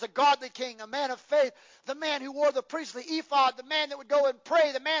father was a godly king, a man of faith, the man who wore the priestly ephod, the man that would go and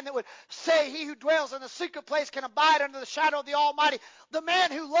pray, the man that would say, he who dwells in the secret place can abide under the shadow of the Almighty, the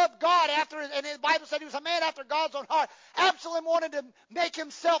man who loved God after, and the Bible said he was a man after God's own heart. Absalom wanted to make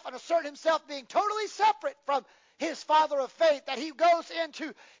himself and assert himself being totally separate from his father of faith, that he goes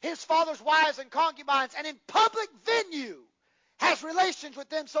into his father's wives and concubines, and in public venue has relations with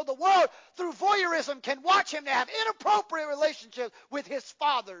them, so the world, through voyeurism, can watch him to have inappropriate relationships with his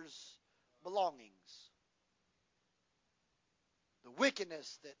father's belongings. The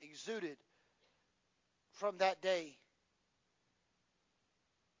wickedness that exuded from that day.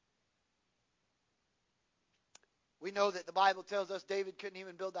 We know that the Bible tells us David couldn't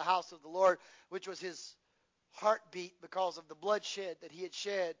even build the house of the Lord, which was his heartbeat because of the bloodshed that he had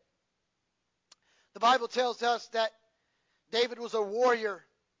shed. The Bible tells us that David was a warrior.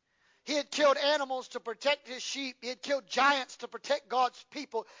 He had killed animals to protect his sheep. He had killed giants to protect God's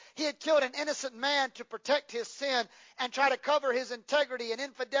people. He had killed an innocent man to protect his sin and try to cover his integrity and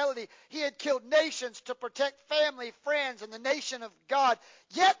infidelity. He had killed nations to protect family, friends, and the nation of God.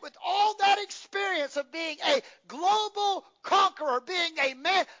 Yet with all that experience of being a global conqueror, being a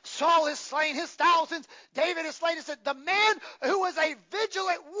man, Saul has slain his thousands, David has slain his, the man who was a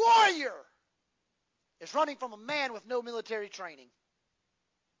vigilant warrior is running from a man with no military training.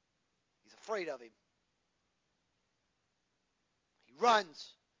 He's afraid of him. He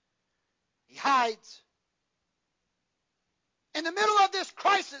runs. He hides. In the middle of this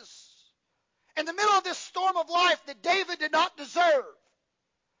crisis, in the middle of this storm of life that David did not deserve,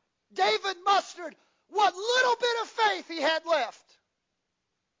 David mustered what little bit of faith he had left.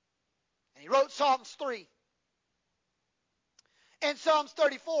 And he wrote Psalms 3. In Psalms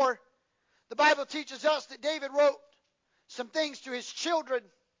 34, the Bible teaches us that David wrote some things to his children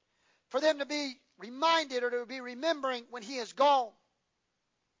for them to be reminded or to be remembering when he is gone.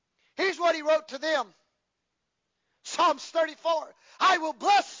 Here's what he wrote to them. Psalms 34. I will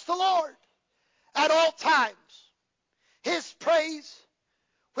bless the Lord at all times. His praise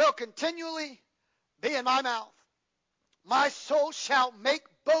will continually be in my mouth. My soul shall make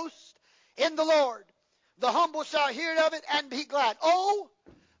boast in the Lord. The humble shall hear of it and be glad. Oh,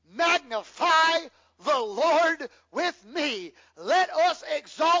 magnify the Lord with me. Let us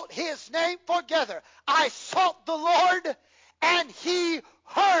exalt his name together. I sought the Lord, and he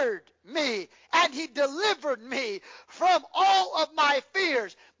heard me, and he delivered me from all of my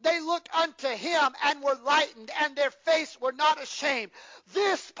fears. They looked unto him and were lightened, and their face were not ashamed.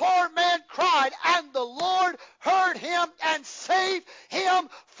 This poor man cried, and the Lord heard him and saved him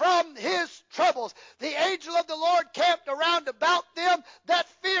from his troubles. The angel of the Lord camped around about them that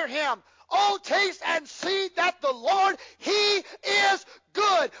fear him. Oh, taste and see that the Lord, he is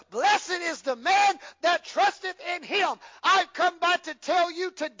good. Blessed is the man that trusteth in him. I've come by to tell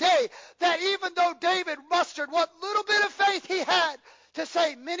you today that even though David mustered what little bit of faith he had, to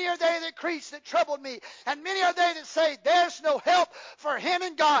say, many are they that crease that troubled me, and many are they that say, there's no help for him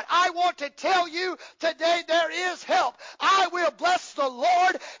in God. I want to tell you today there is help. I will bless the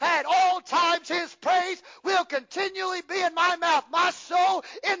Lord at all times. His praise will continually be in my mouth. My soul,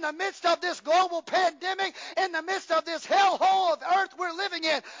 in the midst of this global pandemic, in the midst of this hellhole of earth we're living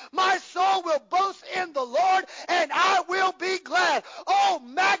in, my soul will boast in the Lord, and I will be glad. Oh,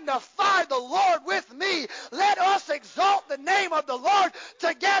 magnify the Lord with me. Let us exalt the name of the Lord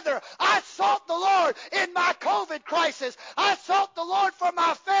together. I sought the Lord in my COVID crisis. I sought the Lord for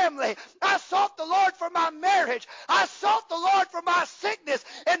my family. I sought the Lord for my marriage. I sought the Lord for my sickness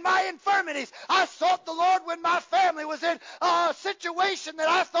and my infirmity. calamities. I sought the Lord when my family was in a situation that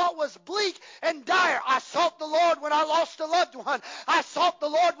I thought was bleak and dire. I sought the Lord when I lost a loved one. I sought the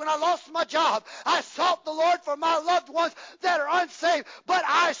Lord when I lost my job. I sought the Lord for my loved ones that are unsaved. But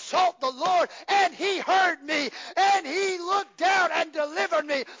I sought the Lord, and He heard me, and He looked down and delivered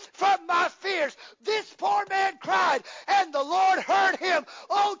me from my fears. This poor man cried, and the Lord heard him.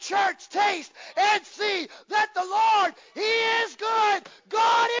 Oh, church, taste and see that the Lord, He is good.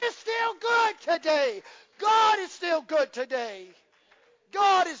 God is still good today. God is still good today.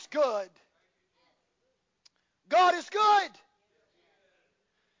 God is good. God is good.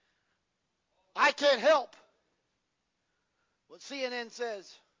 I can't help what CNN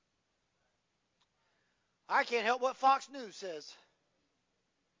says. I can't help what Fox News says.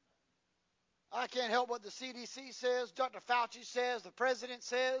 I can't help what the CDC says, Dr. Fauci says, the President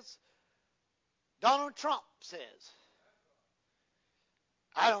says, Donald Trump says.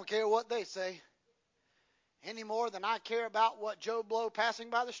 I don't care what they say any more than I care about what Joe Blow passing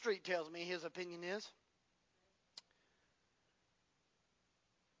by the street tells me his opinion is.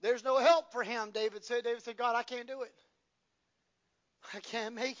 There's no help for him, David said. David said, God, I can't do it. I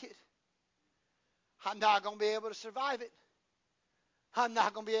can't make it. I'm not going to be able to survive it. I'm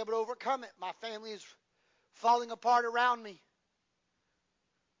not going to be able to overcome it. My family is falling apart around me.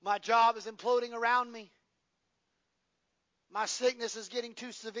 My job is imploding around me. My sickness is getting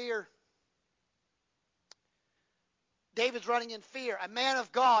too severe. David's running in fear. A man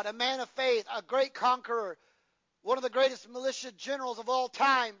of God, a man of faith, a great conqueror, one of the greatest militia generals of all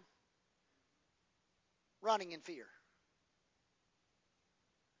time, running in fear.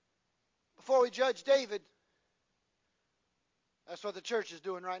 Before we judge David, that's what the church is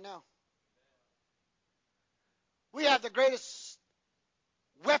doing right now. We have the greatest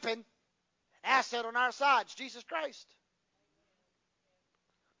weapon and asset on our side. It's Jesus Christ.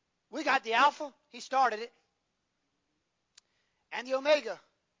 We got the Alpha. He started it. And the Omega.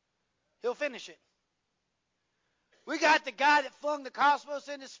 He'll finish it. We got the guy that flung the cosmos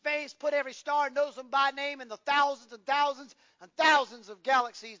into space, put every star, knows them by name, and the thousands and thousands and thousands of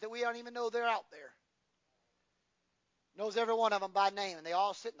galaxies that we don't even know they're out there. Knows every one of them by name, and they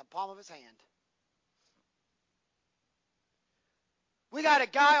all sit in the palm of His hand. We got a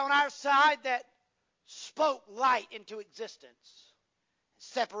guy on our side that spoke light into existence,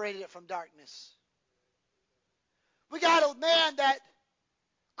 separated it from darkness. We got a man that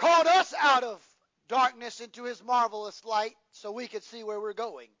called us out of darkness into His marvelous light so we could see where we're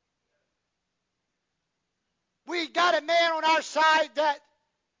going. We got a man on our side that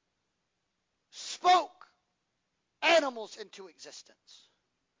spoke animals into existence,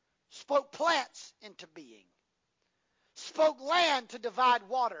 spoke plants into being, spoke land to divide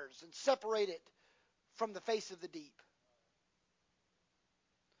waters and separate it from the face of the deep.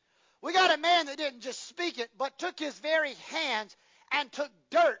 We got a man that didn't just speak it, but took His very hands and took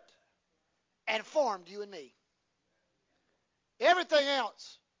dirt and formed you and me. Everything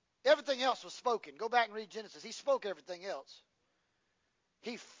else was spoken. Go back and read Genesis. He spoke everything else.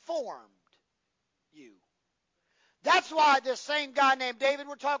 He formed you. That's why this same guy named David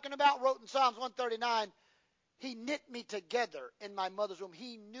we're talking about wrote in Psalms 139, He knit me together in my mother's womb.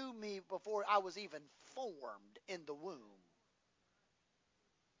 He knew me before I was even formed in the womb.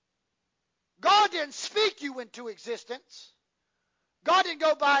 God didn't speak you into existence. God didn't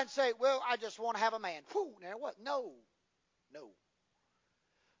go by and say, well, I just want to have a man. Whew, now what? No.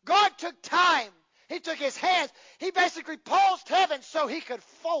 God took time. He took His hands. He basically paused heaven so He could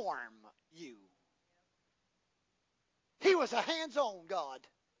form you. He was a hands-on God.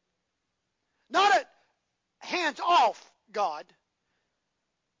 Not a hands-off God.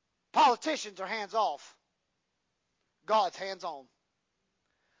 Politicians are hands-off. God's hands-on.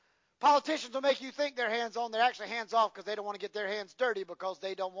 Politicians will make you think they're hands-on. They're actually hands-off because they don't want to get their hands dirty because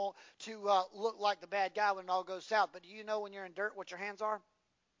they don't want to look like the bad guy when it all goes south. But do you know when you're in dirt what your hands are?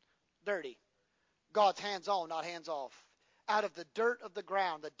 Dirty. God's hands-on, not hands-off. Out of the dirt of the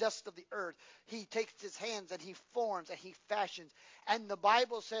ground, the dust of the earth, He takes His hands and He forms and He fashions. And the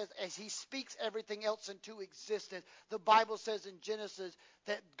Bible says as He speaks everything else into existence, the Bible says in Genesis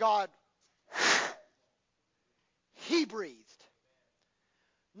that God, He breathed.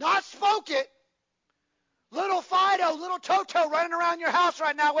 Not spoke it. Little Fido, little Toto running around your house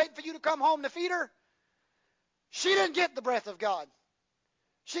right now waiting for you to come home to feed her. She didn't get the breath of God.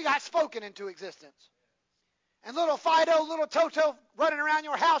 She got spoken into existence. And little Fido, little Toto running around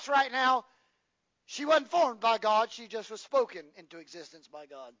your house right now, she wasn't formed by God. She just was spoken into existence by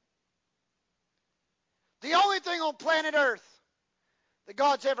God. The only thing on planet Earth that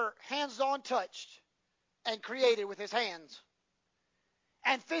God's ever hands-on touched and created with His hands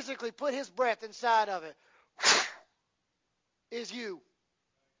and physically put his breath inside of it, is you.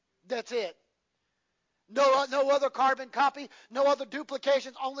 That's it. No other carbon copy, no other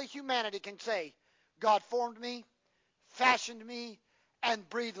duplications. Only humanity can say, God formed me, fashioned me, and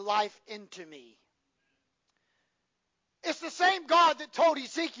breathed life into me. It's the same God that told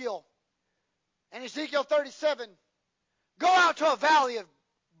Ezekiel in Ezekiel 37, go out to a valley of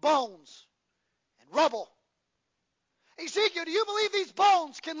bones and rubble. Ezekiel, do you believe these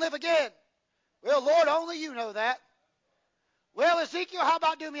bones can live again? Well, Lord, only you know that. Well, Ezekiel, how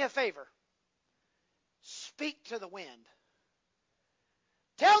about do me a favor? Speak to the wind.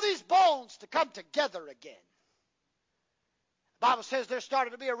 Tell these bones to come together again. The Bible says there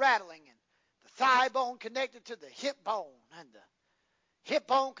started to be a rattling, and the thigh bone connected to the hip bone, and the hip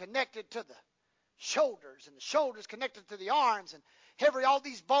bone connected to the shoulders, and the shoulders connected to the arms, and all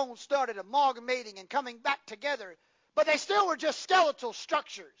these bones started amalgamating and coming back together, but they still were just skeletal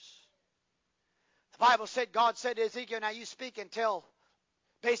structures. The Bible said, God said to Ezekiel, now you speak and tell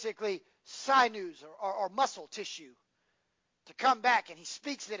basically sinews or muscle tissue to come back, and he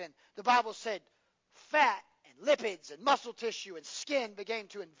speaks it, and the Bible said fat and lipids and muscle tissue and skin began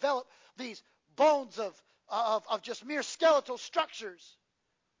to envelop these bones of just mere skeletal structures,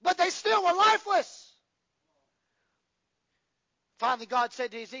 but they still were lifeless. Finally, God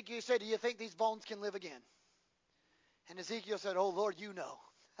said to Ezekiel, he said, do you think these bones can live again? And Ezekiel said, oh, Lord, you know.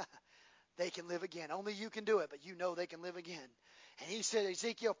 They can live again. Only you can do it, but you know they can live again. And he said,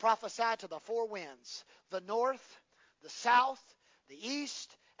 Ezekiel, prophesy to the four winds, the north, the south, the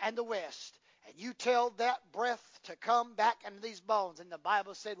east, and the west. And you tell that breath to come back into these bones. And the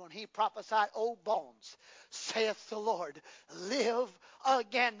Bible said when he prophesied, O bones, saith the Lord, live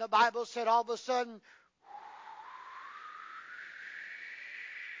again. The Bible said all of a sudden,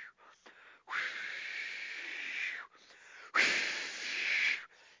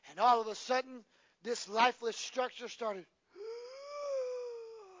 and all of a sudden, this lifeless structure started.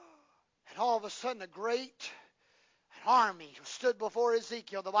 And all of a sudden, a great army stood before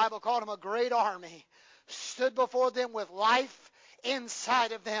Ezekiel. The Bible called him a great army. Stood before them with life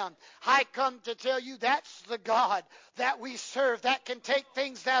inside of them. I come to tell you that's the God that we serve, that can take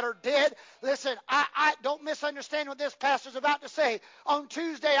things that are dead. Listen, I don't misunderstand what this pastor's about to say. On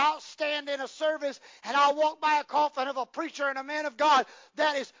Tuesday, I'll stand in a service and I'll walk by a coffin of a preacher and a man of God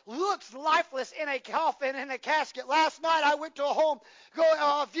that looks lifeless in a coffin, in a casket. Last night, I went to a home,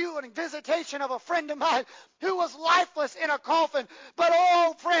 a viewing, visitation of a friend of mine who was lifeless in a coffin. But,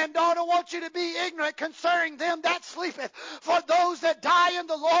 oh, friend, I don't want you to be ignorant concerning them that sleepeth. For those that die in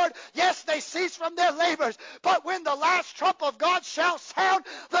the Lord, yes, they cease from their labors. But when the last trump of God shall sound,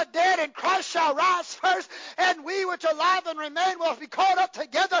 the dead in Christ shall rise first, and we which are alive and remain will be caught up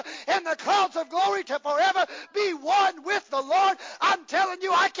together in the clouds of glory to forever be one with the Lord. I'm telling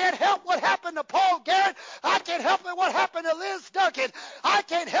you, I can't help what happened to Paul Garrett. I can't help what happened to Liz Duncan. I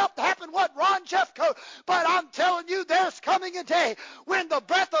can't help what Ron Jeffco. But I'm telling you, there's coming a day when the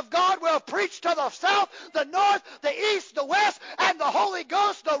breath of God will preach to the south, the north, the east, the west, and the Holy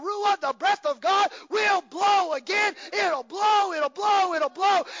Ghost, the Ruah, the breath of God, will blow again. It'll blow, it'll blow, it'll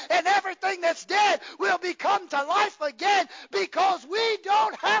blow, and everything that's dead will become to life again, because we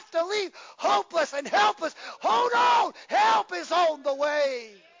don't have to leave hopeless and helpless. Hold on, help is on the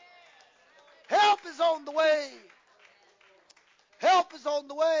way. Help is on the way. Help is on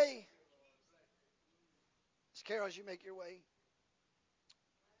the way. Miss Carol, as you make your way.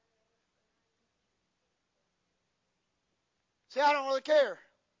 See, I don't really care.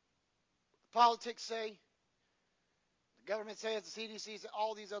 The politics say, the government says, the CDC says,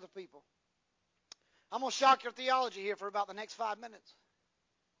 all these other people. I'm going to shock your theology here for about the next 5 minutes.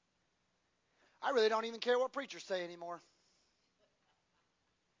 I really don't even care what preachers say anymore.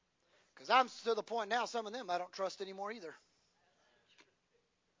 Because I'm to the point now, some of them I don't trust anymore either.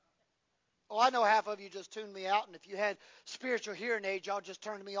 Oh, I know half of you just tuned me out, and if you had spiritual hearing aids, y'all just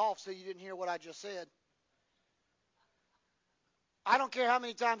turned me off so you didn't hear what I just said. I don't care how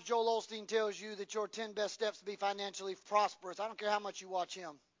many times Joel Osteen tells you that your 10 best steps to be financially prosperous. I don't care how much you watch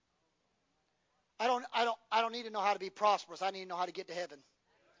him. I don't need to know how to be prosperous. I need to know how to get to heaven.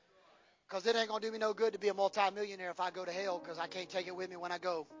 Because it ain't going to do me no good to be a multimillionaire if I go to hell, because I can't take it with me when I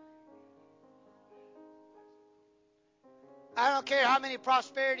go. I don't care how many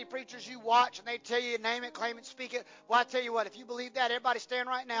prosperity preachers you watch and they tell you name it, claim it, speak it. Well, I tell you what, if you believe that, everybody stand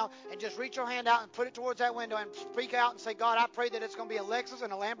right now and just reach your hand out and put it towards that window and speak out and say, God, I pray that it's going to be a Lexus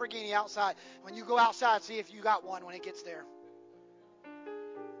and a Lamborghini outside. When you go outside, see if you got one when it gets there.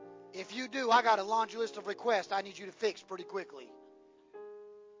 If you do, I got a laundry list of requests I need you to fix pretty quickly.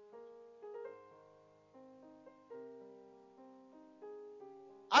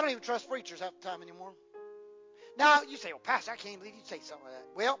 I don't even trust preachers half the time anymore. Now, you say, well, Pastor, I can't believe you say something like that.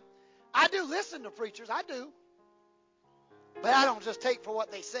 Well, I do listen to preachers. I do. But I don't just take for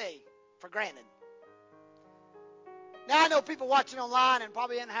what they say for granted. Now, I know people watching online and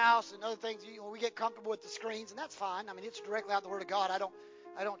probably in the house and other things, we get comfortable with the screens, and that's fine. I mean, it's directly out of the Word of God.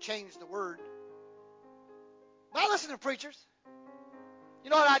 I don't change the Word. But I listen to preachers.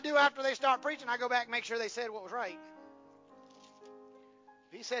 You know what I do after they start preaching? I go back and make sure they said what was right.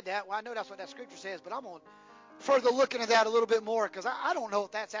 If he said that, well, I know that's what that scripture says, but I'm going to further look into that a little bit more because I don't know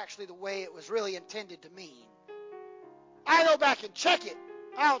if that's actually the way it was really intended to mean. I go back and check it.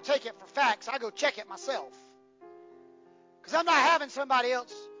 I don't take it for facts. I go check it myself. Because I'm not having somebody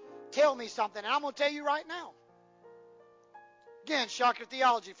else tell me something, and I'm going to tell you right now. Again, shock your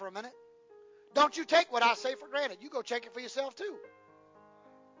theology for a minute. Don't you take what I say for granted. You go check it for yourself too.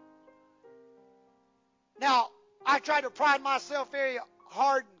 Now, I try to pride myself very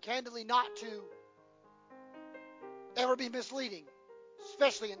hard and candidly not to ever be misleading,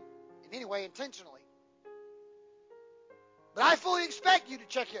 especially in any way intentionally. But I fully expect you to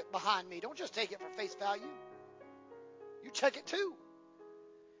check it behind me. Don't just take it for face value. You check it too.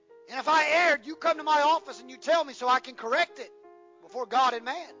 And if I erred, you come to my office and you tell me so I can correct it before God and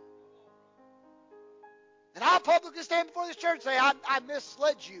man. And I'll publicly stand before this church and say, I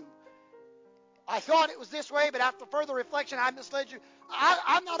misled you. I thought it was this way, but after further reflection, I misled you.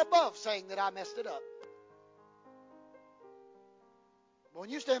 I'm not above saying that I messed it up. But when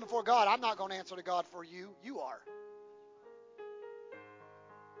you stand before God, I'm not going to answer to God for you. You are.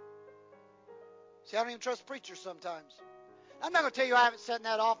 See, I don't even trust preachers sometimes. I'm not going to tell you I haven't sat in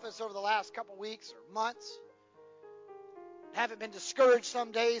that office over the last couple weeks or months. Haven't been discouraged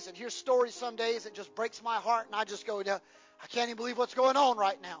some days and hear stories some days that just breaks my heart, and I just go, I can't even believe what's going on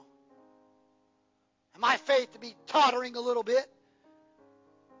right now. And my faith to be tottering a little bit.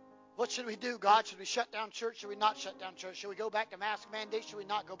 What should we do, God? Should we shut down church? Should we not shut down church? Should we go back to mask mandate? Should we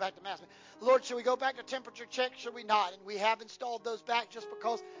not go back to mask mandate? Lord, should we go back to temperature check? Should we not? And we have installed those back just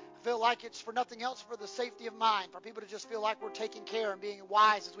because I feel like it's for nothing else, for the safety of mind, for people to just feel like we're taking care and being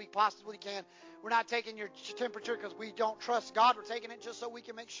wise as we possibly can. We're not taking your temperature because we don't trust God. We're taking it just so we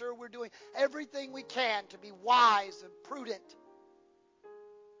can make sure we're doing everything we can to be wise and prudent.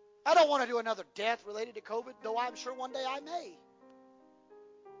 I don't want to do another death related to COVID, though I'm sure one day I may.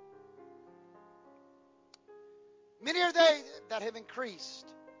 Many are they that have increased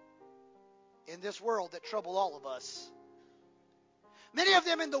in this world that trouble all of us. Many of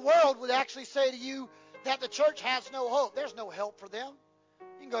them in the world would actually say to you that the church has no hope. There's no help for them.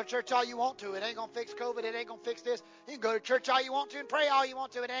 You can go to church all you want to. It ain't going to fix COVID. It ain't going to fix this. You can go to church all you want to and pray all you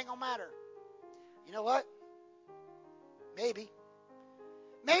want to. It ain't going to matter. You know what? Maybe.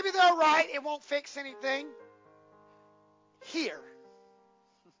 Maybe they're right. It won't fix anything. Here.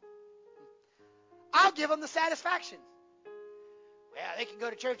 I'll give them the satisfaction. Well, they can go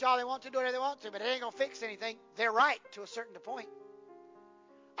to church all they want to, do whatever they want to, but it ain't going to fix anything. They're right to a certain point.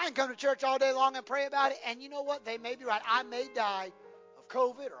 I can come to church all day long and pray about it, and you know what? They may be right. I may die of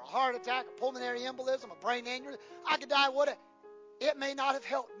COVID or a heart attack, a pulmonary embolism, a brain aneurysm. I could die of whatever. It may not have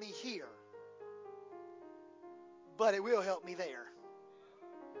helped me here, but it will help me there.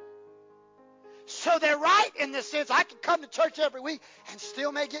 So they're right in this sense. I can come to church every week and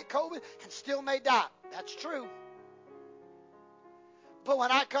still may get COVID and still may die. That's true. But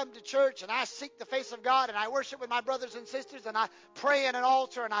when I come to church and I seek the face of God and I worship with my brothers and sisters and I pray in an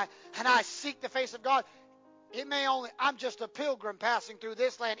altar and I seek the face of God, I'm just a pilgrim passing through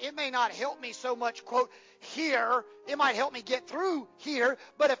this land. It may not help me so much, quote, here. It might help me get through here.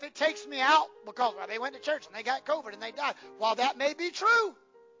 But if it takes me out because they went to church and they got COVID and they died, while that may be true,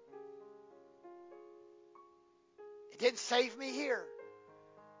 it didn't save me here.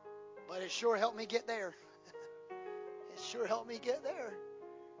 But it sure helped me get there. It sure helped me get there.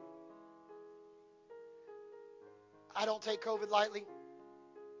 I don't take COVID lightly.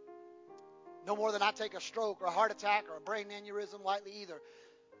 No more than I take a stroke or a heart attack or a brain aneurysm lightly either.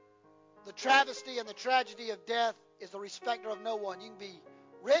 The travesty and the tragedy of death is the respecter of no one. You can be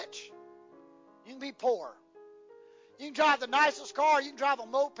rich. You can be poor. You can drive the nicest car. You can drive a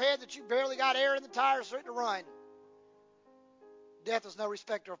moped that you barely got air in the tires for it to run. Death is no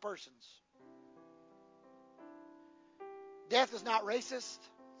respecter of persons. Death is not racist.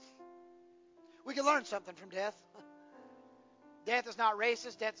 We can learn something from death. Death is not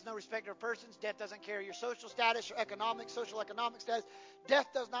racist. Death is no respecter of persons. Death doesn't care your social status, your social economic status. Death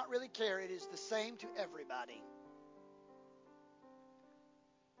does not really care. It is the same to everybody.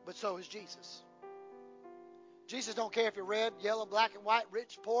 But so is Jesus. Jesus don't care if you're red, yellow, black and white,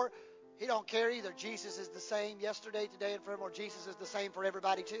 rich, poor. He don't care either. Jesus is the same yesterday, today, and forevermore. Jesus is the same for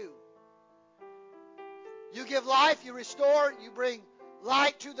everybody too. You give life, you restore, you bring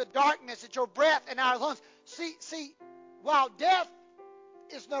light to the darkness. It's your breath in our lungs. See, while death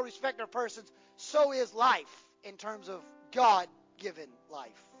is no respecter of persons, so is life in terms of God-given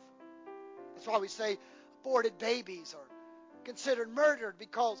life. That's why we say aborted babies are considered murdered,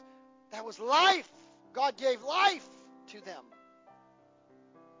 because that was life. God gave life to them.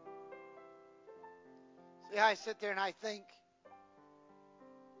 See, I sit there and I think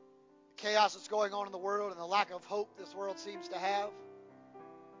the chaos that's going on in the world and the lack of hope this world seems to have.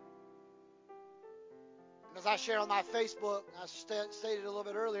 And as I share on my Facebook, I stated a little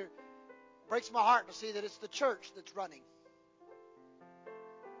bit earlier, it breaks my heart to see that it's the church that's running.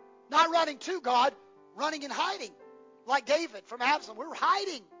 Not running to God, running and hiding. Like David from Absalom. We're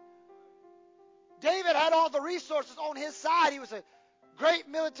hiding. David had all the resources on his side. He was a great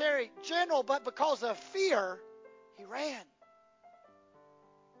military general, but because of fear, he ran.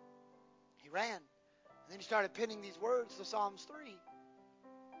 He ran. And then he started penning these words to Psalms 3.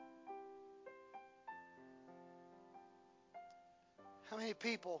 How many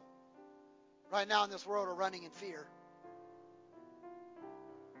people right now in this world are running in fear?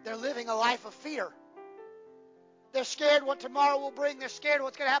 They're living a life of fear. They're scared what tomorrow will bring. They're scared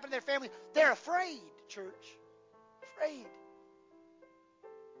what's going to happen to their family. They're afraid, church. Afraid.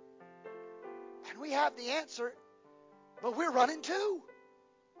 And we have the answer, but we're running too.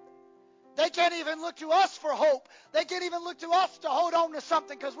 They can't even look to us for hope. They can't even look to us to hold on to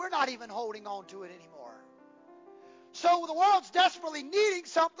something, because we're not even holding on to it anymore. So the world's desperately needing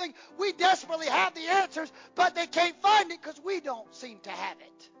something. We desperately have the answers, but they can't find it because we don't seem to have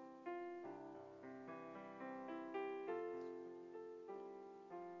it.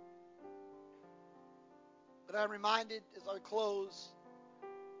 But I'm reminded as I close,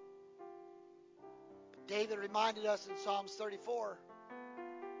 David reminded us in Psalms 34,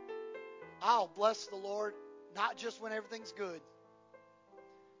 I'll bless the Lord not just when everything's good.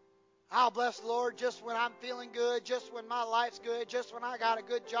 I'll bless the Lord just when I'm feeling good, just when my life's good, just when I got a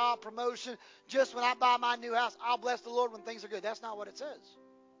good job, promotion, just when I buy my new house. I'll bless the Lord when things are good. That's not what it says.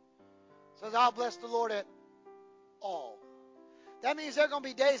 It says I'll bless the Lord at all. That means there are going to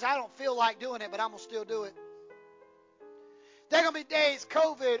be days I don't feel like doing it, but I'm going to still do it. There are going to be days,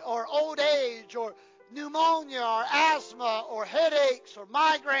 COVID or old age or pneumonia or asthma or headaches or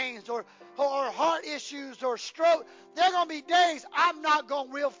migraines or heart issues or stroke. There are going to be days I'm not going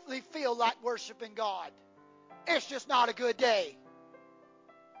to really feel like worshiping God. It's just not a good day.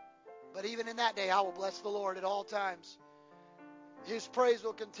 But even in that day, I will bless the Lord at all times. His praise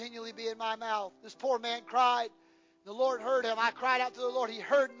will continually be in my mouth. This poor man cried. The Lord heard him. I cried out to the Lord. He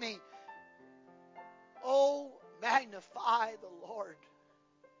heard me. Oh, magnify the Lord.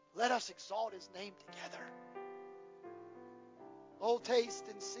 Let us exalt his name together. Oh, taste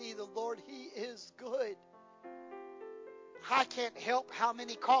and see the Lord. He is good. I can't help how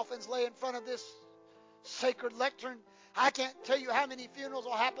many coffins lay in front of this sacred lectern. I can't tell you how many funerals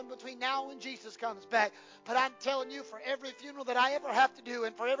will happen between now and Jesus comes back. But I'm telling you, for every funeral that I ever have to do,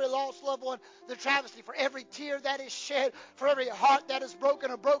 and for every lost loved one, the travesty, for every tear that is shed, for every heart that is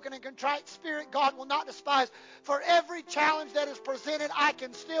broken, a broken and contrite spirit, God will not despise. For every challenge that is presented, I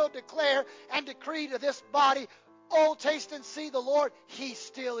can still declare and decree to this body, oh, taste and see the Lord. He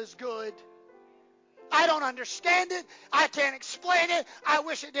still is good. I don't understand it. I can't explain it. I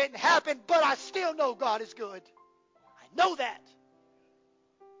wish it didn't happen, but I still know God is good. Know that.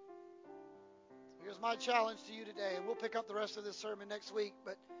 Here's my challenge to you today, and we'll pick up the rest of this sermon next week,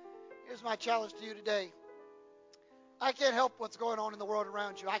 but here's my challenge to you today. I can't help what's going on in the world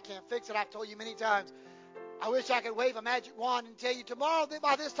around you. I can't fix it. I've told you many times. I wish I could wave a magic wand and tell you tomorrow, that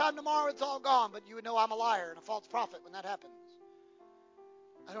by this time tomorrow it's all gone, but you would know I'm a liar and a false prophet when that happens.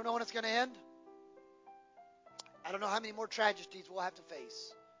 I don't know when it's going to end. I don't know how many more tragedies we'll have to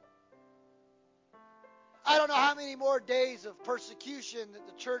face. I don't know how many more days of persecution that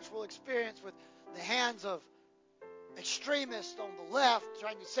the church will experience with the hands of extremists on the left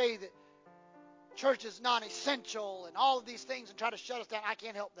trying to say that church is non-essential and all of these things and try to shut us down. I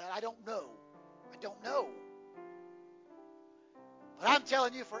can't help that. I don't know. But I'm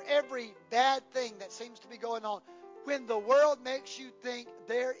telling you, for every bad thing that seems to be going on, when the world makes you think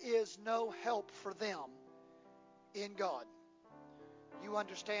there is no help for them in God, you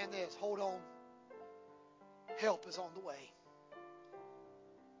understand this. Hold on. Help is on the way.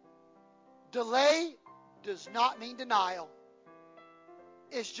 Delay does not mean denial.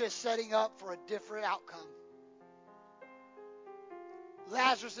 It's just setting up for a different outcome.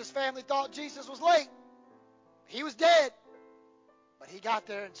 Lazarus' family thought Jesus was late. He was dead. But he got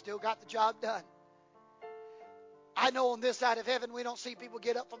there and still got the job done. I know on this side of heaven we don't see people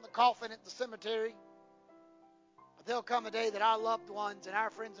get up from the coffin at the cemetery. But there'll come a day that our loved ones and our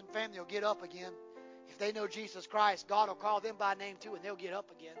friends and family will get up again. If they know Jesus Christ, God will call them by name too, and they'll get up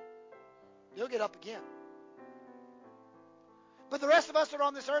again. They'll get up again. But the rest of us that are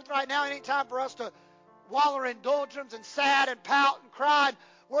on this earth right now, it ain't time for us to wallow in doldrums and sad and pout and cry and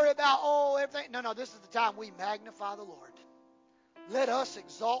worry about, everything. No, this is the time we magnify the Lord. Let us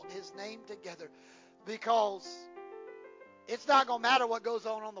exalt his name together, because it's not going to matter what goes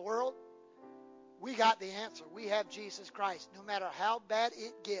on in the world. We got the answer. We have Jesus Christ. No matter how bad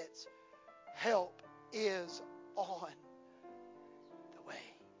it gets, help is on the way.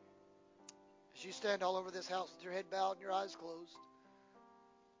 As you stand all over this house with your head bowed and your eyes closed,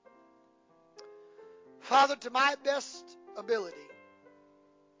 Father, to my best ability,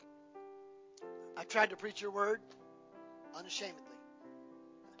 I tried to preach your word unashamedly.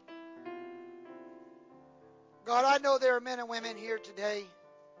 God, I know there are men and women here today.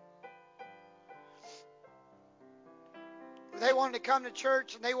 They wanted to come to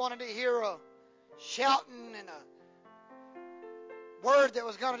church and they wanted to hear a shouting and a word that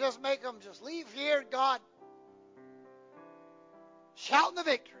was going to just make them just leave here, God, shouting the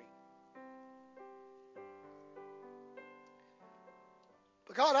victory.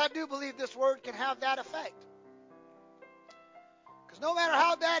 But God, I do believe this word can have that effect. Because no matter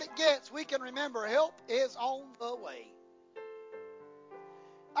how bad it gets, we can remember help is on the way.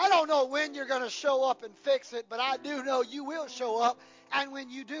 I don't know when you're going to show up and fix it, but I do know you will show up. And when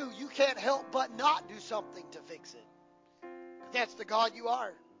you do, you can't help but not do something to fix it. That's the God you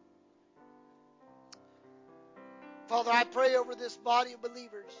are. Father, I pray over this body of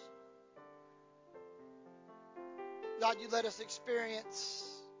believers. God, you let us experience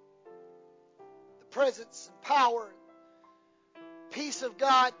the presence and power, peace of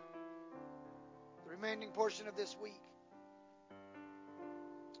God, the remaining portion of this week.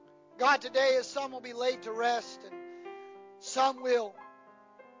 God, today as some will be laid to rest and some will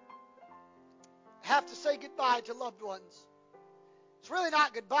have to say goodbye to loved ones. It's really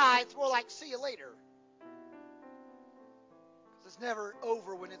not goodbye, it's more like see you later. Because it's never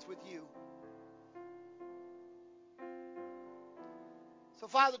over when it's with you. So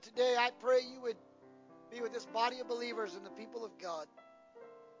Father, today I pray you would be with this body of believers and the people of God.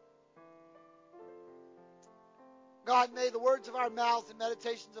 God, may the words of our mouths and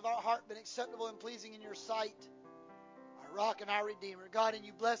meditations of our heart be acceptable and pleasing in your sight, our rock and our redeemer. God, and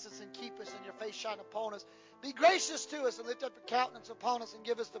you bless us and keep us and your face shine upon us. Be gracious to us and lift up your countenance upon us and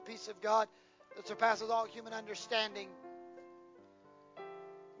give us the peace of God that surpasses all human understanding.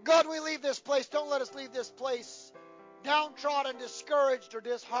 God, we leave this place. Don't let us leave this place downtrodden, discouraged, or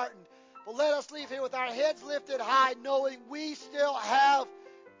disheartened. But let us leave here with our heads lifted high, knowing we still have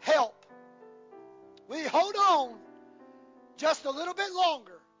help. We hold on just a little bit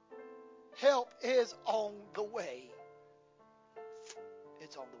longer. Help is on the way.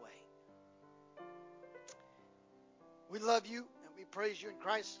 It's on the way. We love you and we praise you in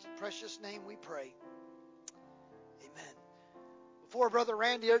Christ's precious name we pray. Amen. Before Brother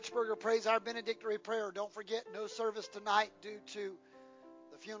Randy Ertzberger prays our benedictory prayer, don't forget, no service tonight due to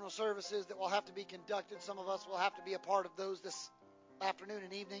the funeral services that will have to be conducted. Some of us will have to be a part of those this afternoon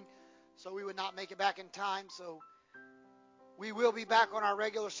and evening, so we would not make it back in time. So we will be back on our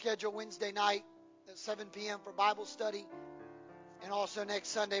regular schedule Wednesday night at 7 p.m. for Bible study, and also next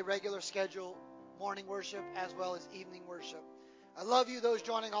Sunday, regular schedule morning worship as well as evening worship. I love you, those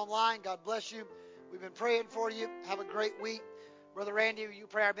joining online. God bless you. We've been praying for you. Have a great week. Brother Randy, you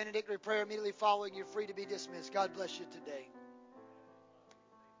pray our benedictory prayer immediately following. You're free to be dismissed. God bless you today.